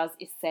 What it does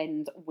is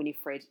send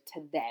Winifred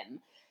to them.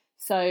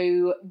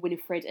 So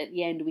Winifred, at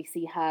the end, we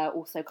see her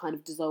also kind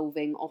of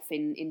dissolving off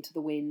into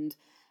the wind,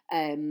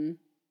 and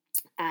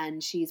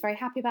she's very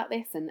happy about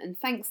this and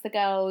thanks the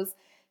girls.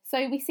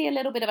 So we see a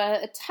little bit of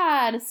a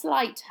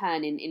slight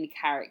turn in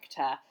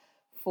character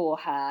for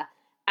her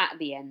at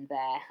the end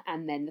there.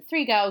 And then the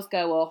 3 girls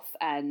go off,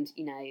 and,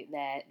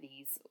 they're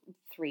these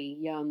three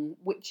young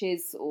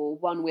witches, or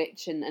one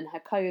witch and her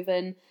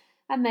coven,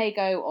 and they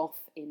go off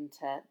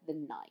into the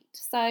night.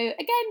 So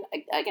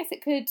again, I guess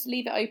it could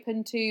leave it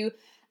open to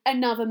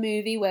another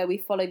movie where we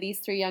follow these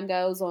three young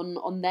girls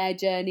on their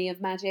journey of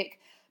magic.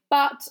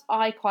 But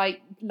I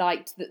quite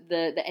liked that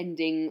the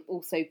ending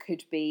also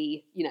could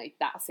be,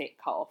 that's it,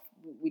 cut off.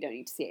 We don't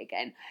need to see it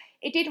again.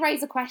 It did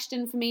raise a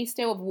question for me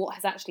still of what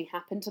has actually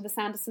happened to the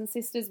Sanderson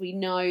sisters. We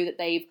know that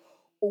they've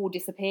all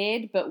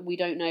disappeared, but we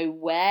don't know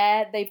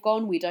where they've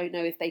gone. We don't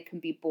know if they can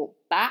be brought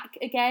back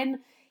again.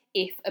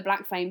 If a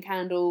black flame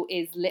candle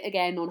is lit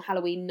again on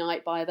Halloween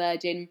night by a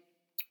virgin,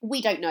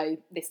 we don't know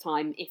this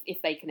time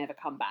if they can ever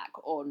come back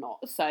or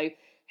not. So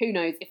who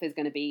knows if there's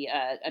going to be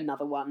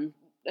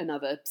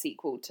another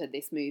sequel to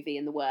this movie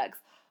in the works.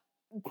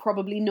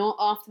 Probably not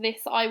after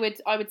this, I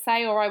would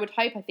say, or I would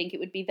hope. I think it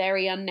would be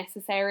very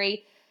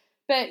unnecessary.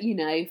 But,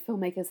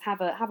 filmmakers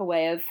have a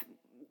way of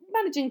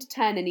managing to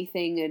turn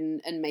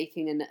anything and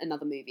making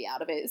another movie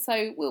out of it.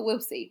 So we'll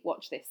see.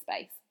 Watch this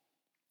space.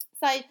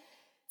 So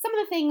some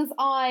of the things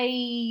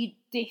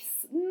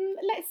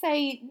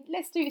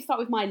let's start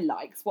with my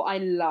likes, what I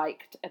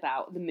liked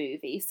about the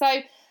movie.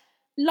 So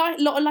like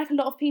a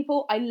lot of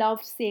people, I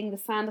loved seeing the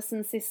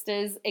Sanderson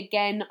sisters.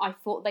 Again, I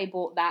thought they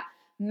brought that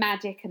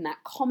magic and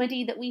that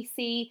comedy that we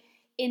see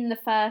in the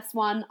first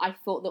one. I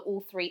thought that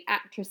all three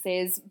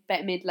actresses,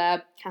 Bette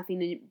Midler,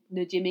 Kathy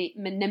Najimy,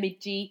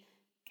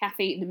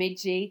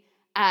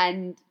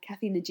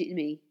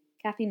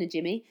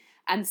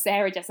 and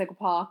Sarah Jessica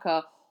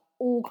Parker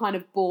all kind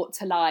of brought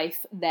to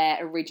life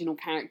their original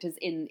characters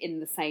in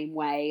the same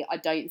way. I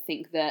don't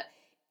think that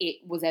it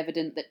was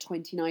evident that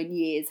 29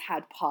 years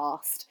had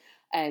passed.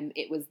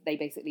 They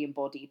basically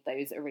embodied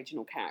those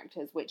original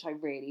characters, which I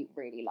really,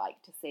 really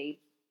like to see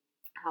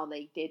how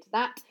they did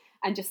that.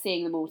 And just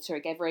seeing them all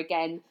together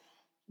again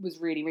was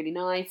really, really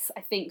nice.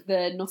 I think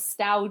the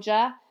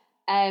nostalgia,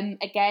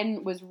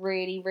 again, was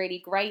really, really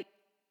great.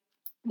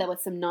 There were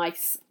some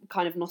nice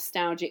kind of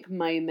nostalgic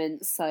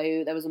moments.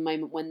 So there was a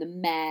moment when the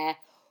mayor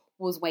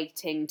was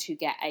waiting to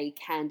get a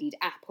candied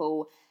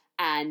apple,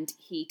 and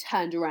he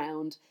turned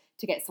around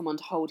to get someone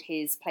to hold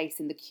his place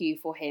in the queue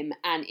for him,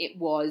 and it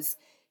was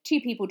two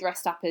people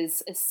dressed up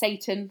as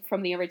Satan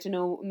from the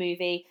original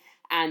movie,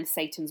 and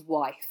Satan's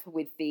wife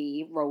with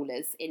the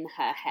rollers in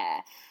her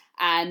hair.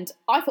 And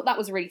I thought that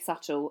was really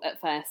subtle at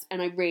first,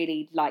 and I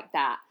really liked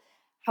that.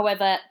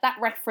 However, that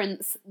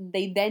reference,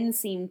 they then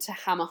seemed to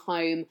hammer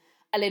home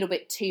a little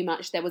bit too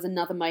much. There was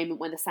another moment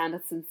when the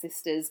Sanderson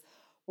sisters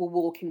were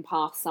walking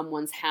past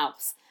someone's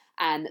house,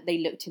 and they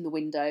looked in the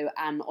window,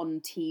 and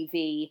on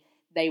TV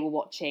they were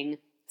watching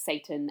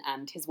Satan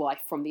and his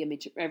wife from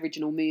the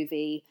original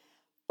movie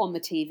on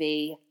the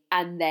TV,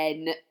 and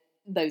then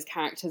those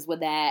characters were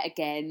there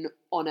again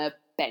on a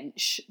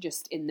bench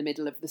just in the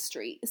middle of the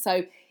street.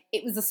 So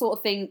it was the sort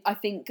of thing, I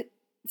think,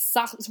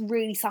 it's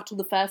really subtle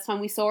the first time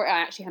we saw it. I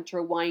actually had to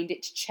rewind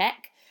it to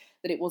check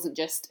that it wasn't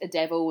just a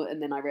devil,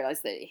 and then I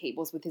realised that he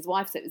was with his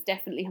wife, so it was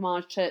definitely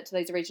homage to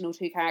those original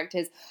two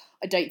characters.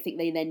 I don't think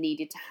they then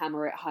needed to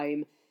hammer it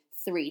home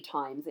 3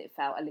 times. It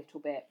felt a little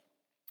bit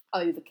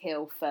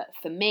overkill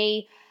for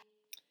me.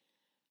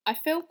 I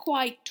feel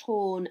quite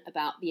torn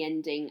about the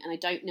ending, and I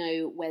don't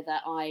know whether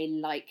I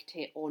liked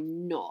it or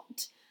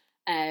not.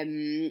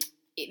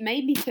 It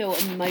made me feel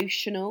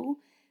emotional.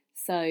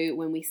 So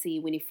when we see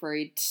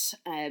Winifred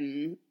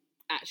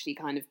actually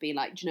kind of be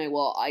like, do you know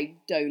what, I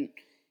don't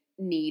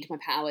need my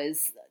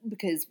powers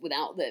because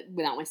without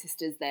my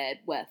sisters, they're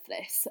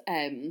worthless.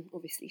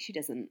 Obviously, she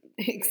doesn't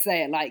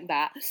say it like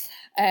that.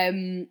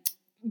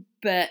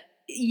 But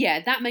yeah,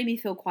 that made me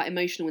feel quite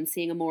emotional and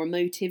seeing a more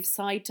emotive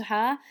side to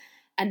her.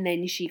 And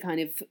then she kind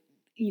of,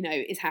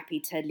 is happy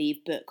to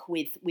leave book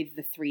with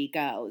the 3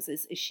 girls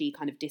as she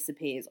kind of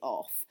disappears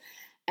off.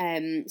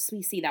 So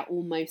we see that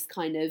almost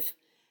kind of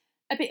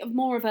a bit of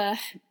more of a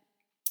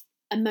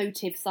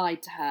emotive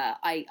side to her,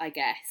 I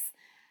guess.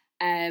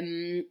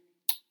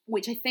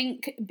 Which I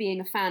think,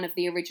 being a fan of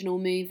the original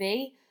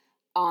movie,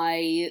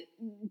 I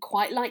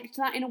quite liked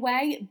that in a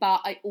way,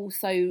 but I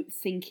also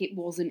think it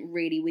wasn't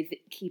really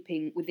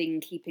within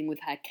keeping with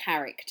her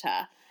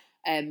character.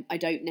 I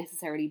don't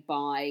necessarily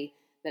buy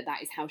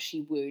that is how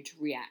she would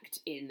react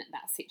in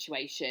that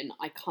situation.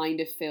 I kind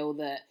of feel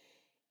that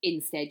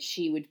instead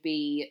she would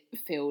be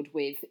filled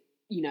with,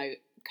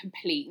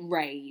 complete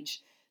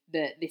rage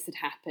that this had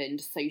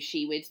happened, so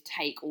she would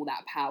take all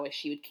that power,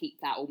 she would keep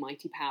that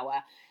almighty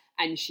power,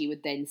 and she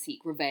would then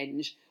seek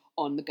revenge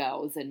on the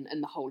girls and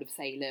the whole of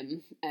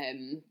Salem,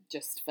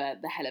 just for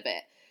the hell of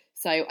it.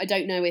 So I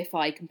don't know if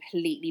I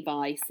completely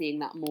buy seeing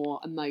that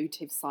more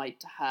emotive side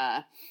to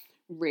her,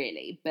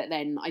 really. But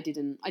then I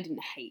didn't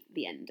hate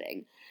the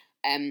ending.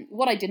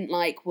 What I didn't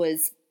like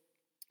was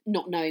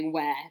not knowing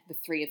where the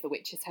 3 of the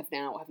witches have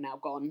now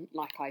gone.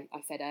 Like I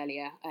said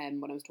earlier,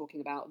 when I was talking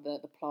about the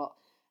plot,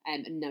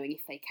 and knowing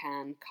if they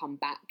can come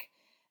back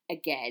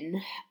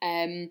again.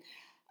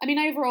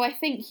 Overall, I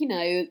think,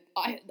 the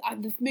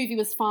movie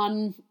was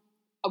fun.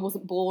 I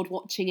wasn't bored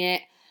watching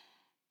it.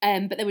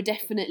 But there were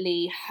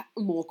definitely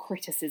more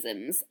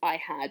criticisms I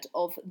had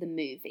of the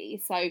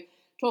movie. So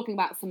talking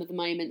about some of the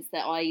moments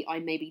that I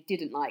maybe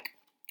didn't like.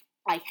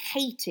 I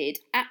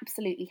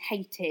absolutely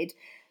hated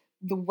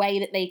the way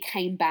that they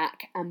came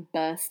back and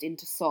burst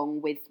into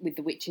song with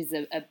the Witches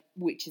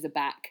Are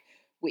Back,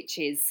 which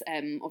is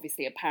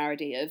obviously a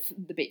parody of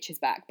The Bitch Is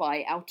Back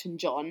by Elton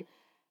John.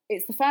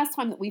 It's the first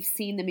time that we've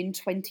seen them in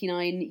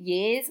 29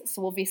 years,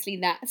 so obviously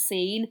that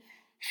scene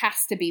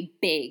has to be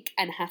big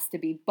and has to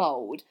be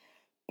bold,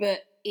 but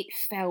it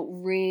felt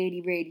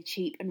really, really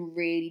cheap and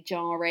really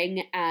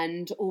jarring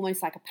and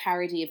almost like a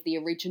parody of the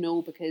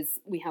original, because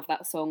we have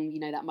that song,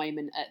 that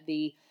moment at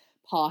the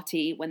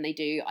party when they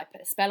do I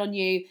Put a Spell on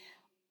You.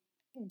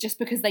 Just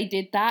because they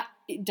did that,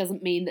 it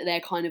doesn't mean that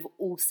they're kind of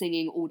all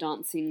singing, all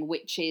dancing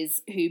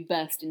witches who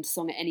burst into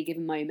song at any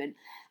given moment.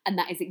 And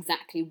that is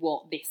exactly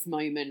what this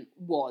moment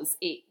was.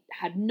 It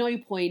had no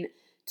point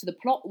to the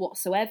plot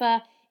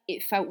whatsoever.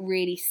 It felt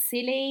really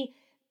silly.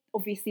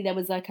 Obviously, there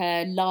was like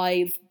not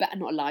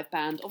a live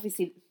band.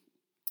 Obviously,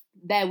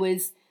 there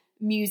was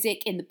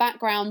music in the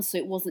background, so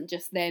it wasn't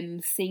just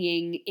them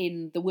singing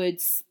in the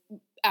woods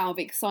out of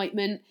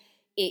excitement.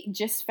 It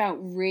just felt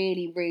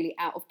really, really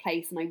out of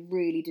place, and I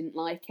really didn't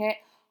like it.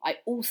 I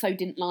also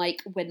didn't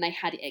like when they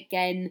had it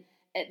again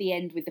at the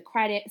end with the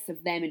credits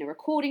of them in a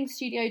recording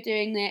studio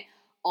doing it.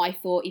 I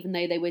thought, even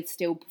though they were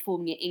still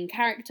performing it in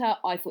character,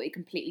 I thought it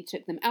completely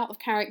took them out of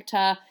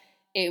character.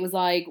 It was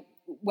like,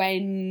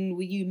 when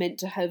were you meant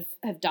to have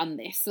done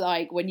this?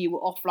 Like, when you were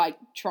off, like,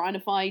 trying to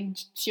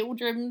find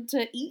children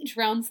to eat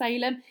around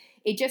Salem?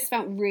 It just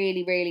felt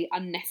really, really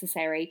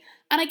unnecessary.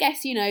 And I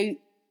guess,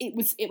 it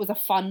was a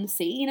fun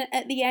scene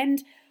at the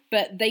end,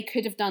 but they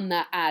could have done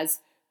that as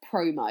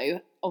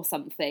promo or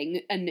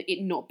something and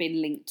it not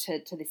been linked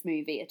to this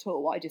movie at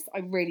all. I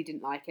really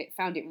didn't like it.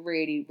 Found it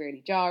really,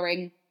 really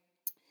jarring.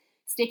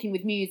 Sticking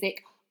with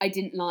music, I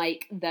didn't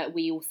like that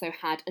we also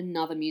had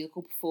another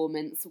musical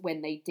performance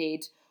when they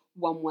did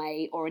One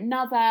Way or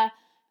Another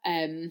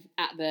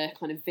at the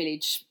kind of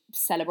village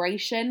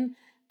celebration.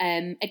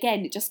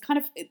 Again, it just kind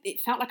of, it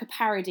felt like a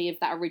parody of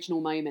that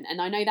original moment.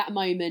 And I know that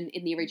moment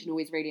in the original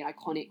is really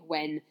iconic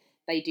when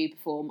they do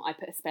perform I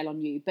Put a Spell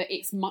on You, but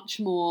it's much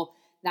more,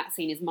 that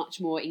scene is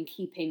much more in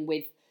keeping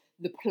with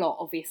the plot.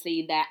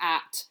 Obviously, they're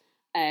at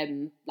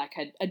like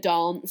a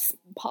dance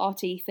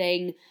party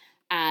thing,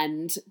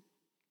 and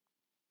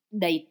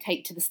they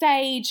take to the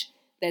stage.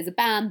 There's a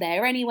band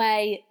there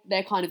anyway.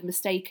 They're kind of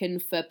mistaken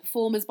for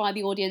performers by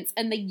the audience,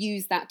 and they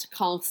use that to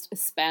cast a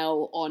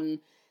spell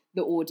on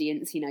the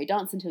audience,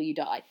 dance until you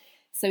die.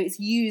 So it's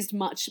used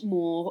much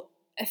more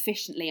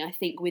efficiently, I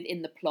think,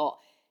 within the plot.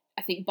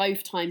 I think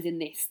both times in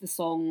this, the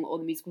song or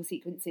the musical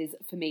sequences,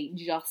 for me,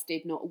 just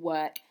did not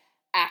work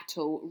at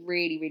all.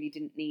 Really, really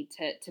didn't need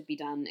to be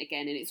done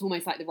again. And it's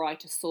almost like the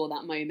writers saw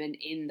that moment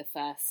in the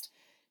first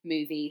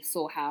movie,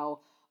 saw how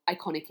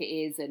iconic it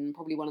is and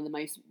probably one of the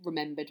most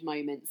remembered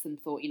moments,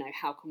 and thought,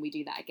 how can we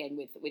do that again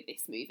with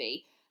this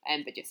movie?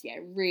 But just,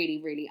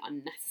 really, really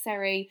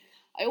unnecessary.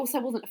 I also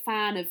wasn't a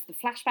fan of the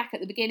flashback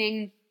at the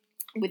beginning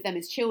with them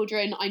as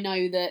children. I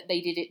know that they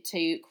did it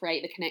to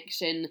create the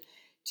connection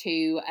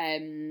to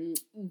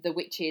the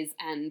witches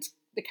and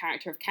the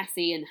character of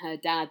Cassie and her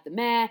dad, the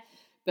mayor,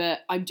 but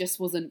I just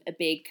wasn't a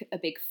big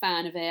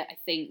fan of it. I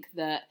think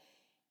that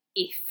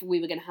if we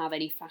were going to have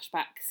any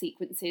flashback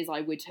sequences,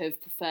 I would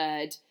have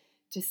preferred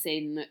to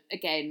sing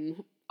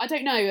again, I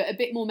don't know, a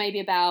bit more maybe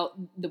about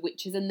the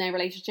witches and their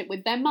relationship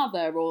with their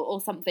mother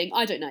or something.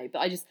 I don't know, but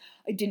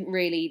I didn't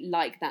really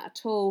like that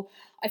at all.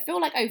 I feel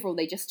like overall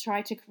they just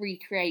tried to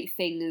recreate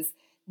things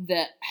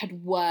that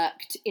had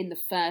worked in the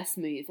first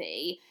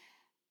movie,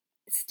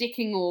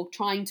 sticking or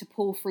trying to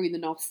pull through the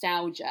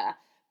nostalgia,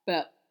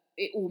 but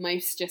it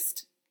almost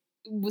just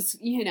was,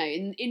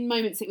 in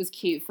moments it was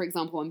cute. For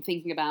example, I'm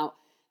thinking about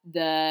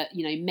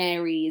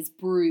Mary's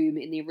broom.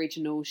 In the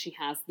original, she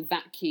has the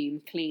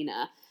vacuum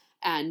cleaner,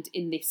 and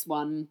in this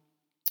one,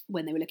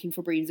 when they were looking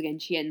for brooms again,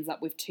 she ends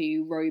up with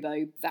 2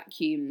 robo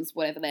vacuums,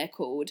 whatever they're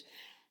called,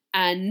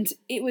 and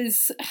it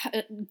was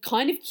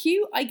kind of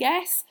cute, I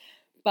guess,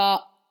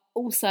 but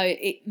also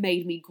it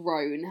made me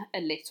groan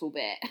a little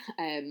bit.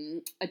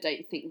 I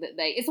don't think that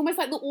it's almost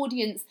like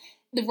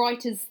the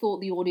writers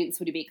thought the audience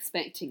would be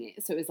expecting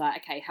it. So it was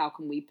like, okay, how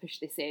can we push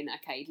this in?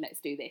 Okay, let's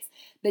do this.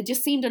 There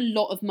just seemed a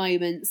lot of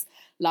moments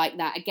like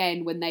that.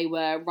 Again, when they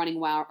were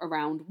running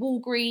around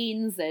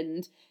Walgreens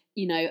and,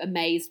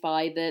 amazed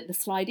by the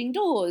sliding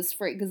doors,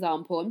 for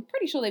example. I'm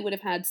pretty sure they would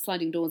have had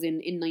sliding doors in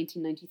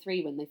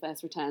 1993 when they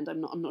first returned.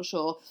 I'm not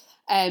sure.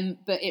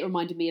 But it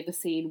reminded me of the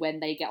scene when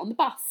they get on the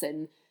bus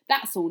and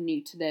that's all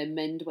new to them,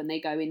 and when they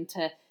go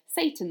into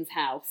Satan's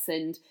house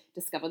and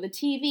discover the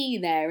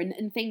TV there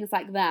and things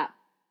like that.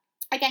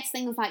 I guess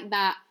things like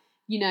that,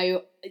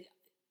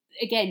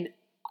 again,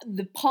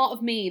 the part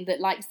of me that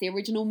likes the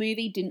original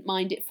movie didn't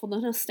mind it for the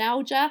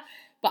nostalgia,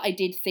 but I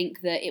did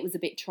think that it was a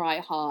bit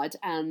try-hard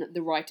and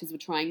the writers were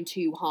trying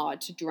too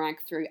hard to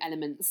drag through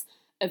elements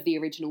of the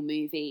original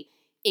movie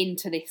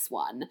into this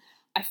one.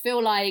 I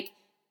feel like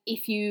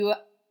if you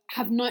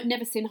have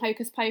never seen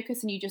Hocus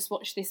Pocus and you just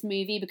watch this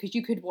movie, because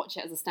you could watch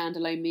it as a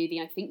standalone movie,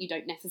 I think you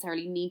don't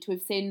necessarily need to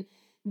have seen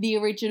the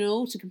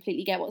original to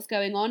completely get what's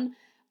going on,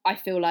 I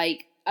feel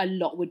like a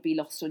lot would be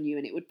lost on you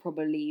and it would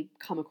probably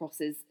come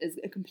across as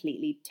a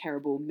completely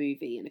terrible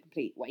movie and a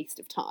complete waste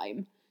of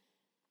time.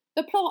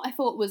 The plot I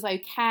thought was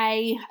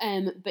okay,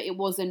 but it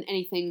wasn't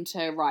anything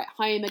to write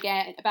home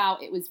again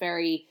about. It was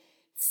very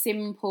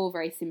simple,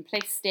 very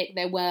simplistic.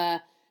 There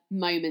were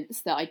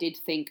moments that I did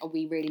think, are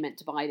we really meant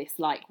to buy this?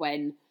 Like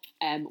when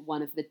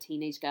one of the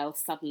teenage girls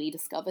suddenly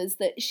discovers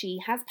that she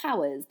has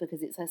powers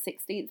because it's her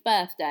 16th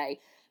birthday.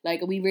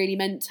 Like, are we really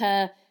meant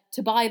to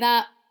buy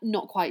that?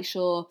 Not quite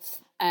sure.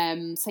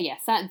 So yeah,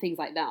 certain things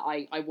like that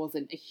I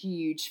wasn't a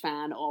huge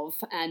fan of,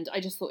 and I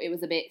just thought it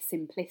was a bit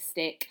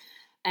simplistic.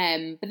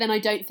 But then I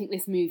don't think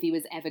this movie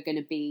was ever going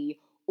to be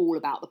all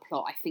about the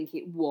plot. I think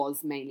it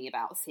was mainly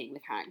about seeing the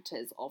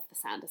characters of the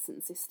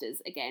Sanderson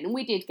sisters again. And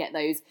we did get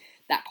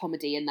that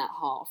comedy and that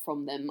heart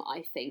from them,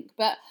 I think.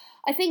 But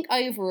I think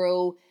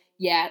overall,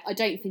 yeah, I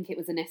don't think it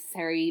was a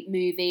necessary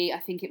movie. I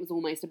think it was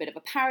almost a bit of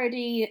a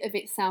parody of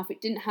itself. It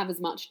didn't have as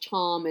much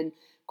charm and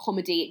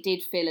comedy. It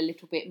did feel a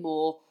little bit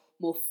more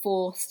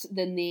forced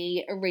than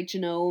the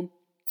original.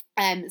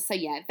 So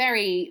yeah,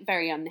 very,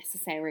 very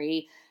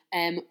unnecessary.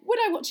 Would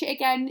I watch it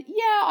again?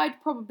 Yeah,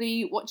 I'd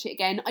probably watch it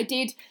again. I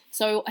did,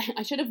 so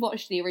I should have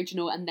watched the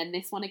original and then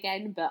this one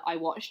again, but I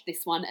watched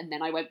this one and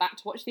then I went back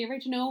to watch the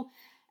original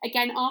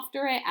again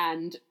after it,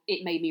 and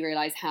it made me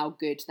realise how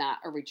good that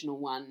original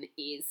one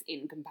is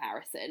in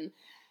comparison.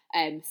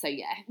 So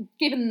yeah,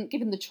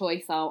 given the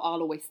choice, I'll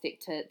always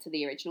stick to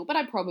the original, but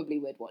I probably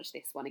would watch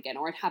this one again,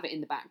 or I'd have it in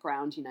the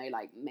background,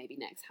 like maybe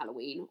next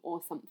Halloween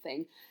or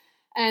something.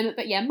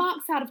 But yeah,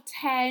 marks out of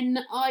 10,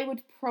 I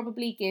would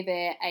probably give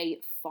it a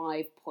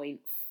 5.5,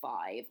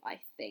 I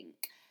think.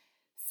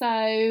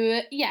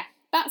 So yeah,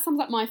 that sums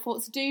up my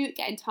thoughts. Do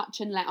get in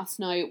touch and let us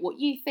know what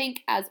you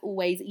think. As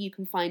always, you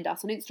can find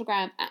us on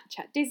Instagram at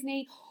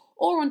 @ChatDisney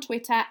or on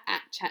Twitter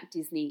at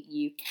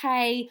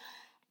 @ChatDisneyUK.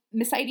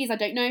 Mercedes, I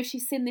don't know if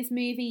she's seen this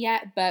movie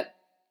yet, but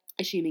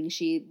assuming as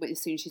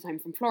soon as she's home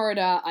from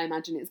Florida, I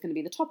imagine it's going to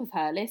be the top of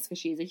her list because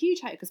she is a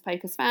huge Hocus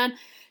Pocus fan.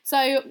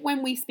 So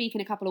when we speak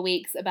in a couple of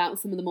weeks about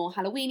some of the more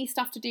Halloween-y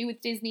stuff to do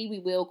with Disney, we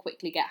will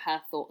quickly get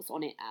her thoughts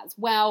on it as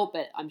well,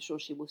 but I'm sure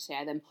she will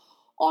share them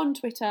on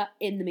Twitter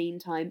in the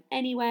meantime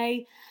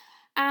anyway.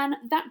 And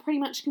that pretty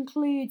much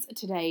concludes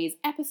today's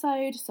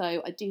episode,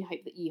 so I do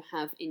hope that you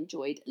have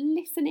enjoyed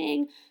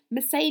listening.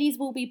 Mercedes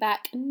will be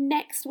back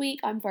next week.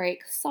 I'm very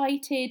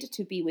excited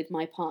to be with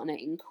my partner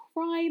in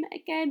crime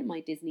again, my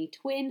Disney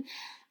twin.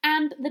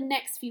 And the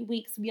next few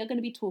weeks, we are going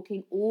to be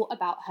talking all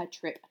about her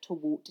trip to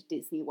Walt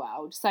Disney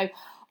World. So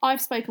I've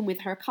spoken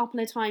with her a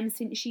couple of times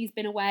since she's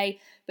been away,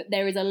 but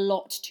there is a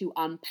lot to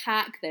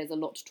unpack. There's a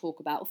lot to talk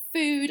about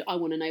food. I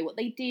want to know what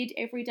they did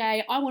every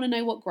day. I want to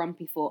know what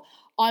Grumpy thought.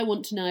 I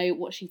want to know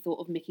what she thought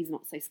of Mickey's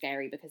Not So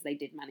Scary, because they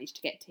did manage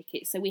to get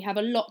tickets. So we have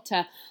a lot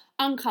to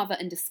uncover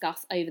and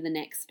discuss over the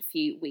next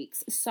few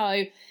weeks.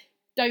 So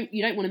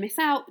you don't want to miss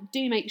out.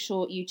 Do make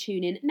sure you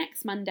tune in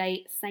next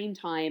Monday, same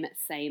time,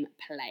 same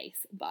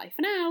place. Bye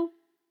for now.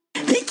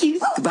 Thank you.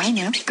 Goodbye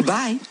now.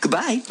 Goodbye.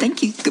 Goodbye.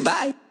 Thank you.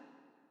 Goodbye.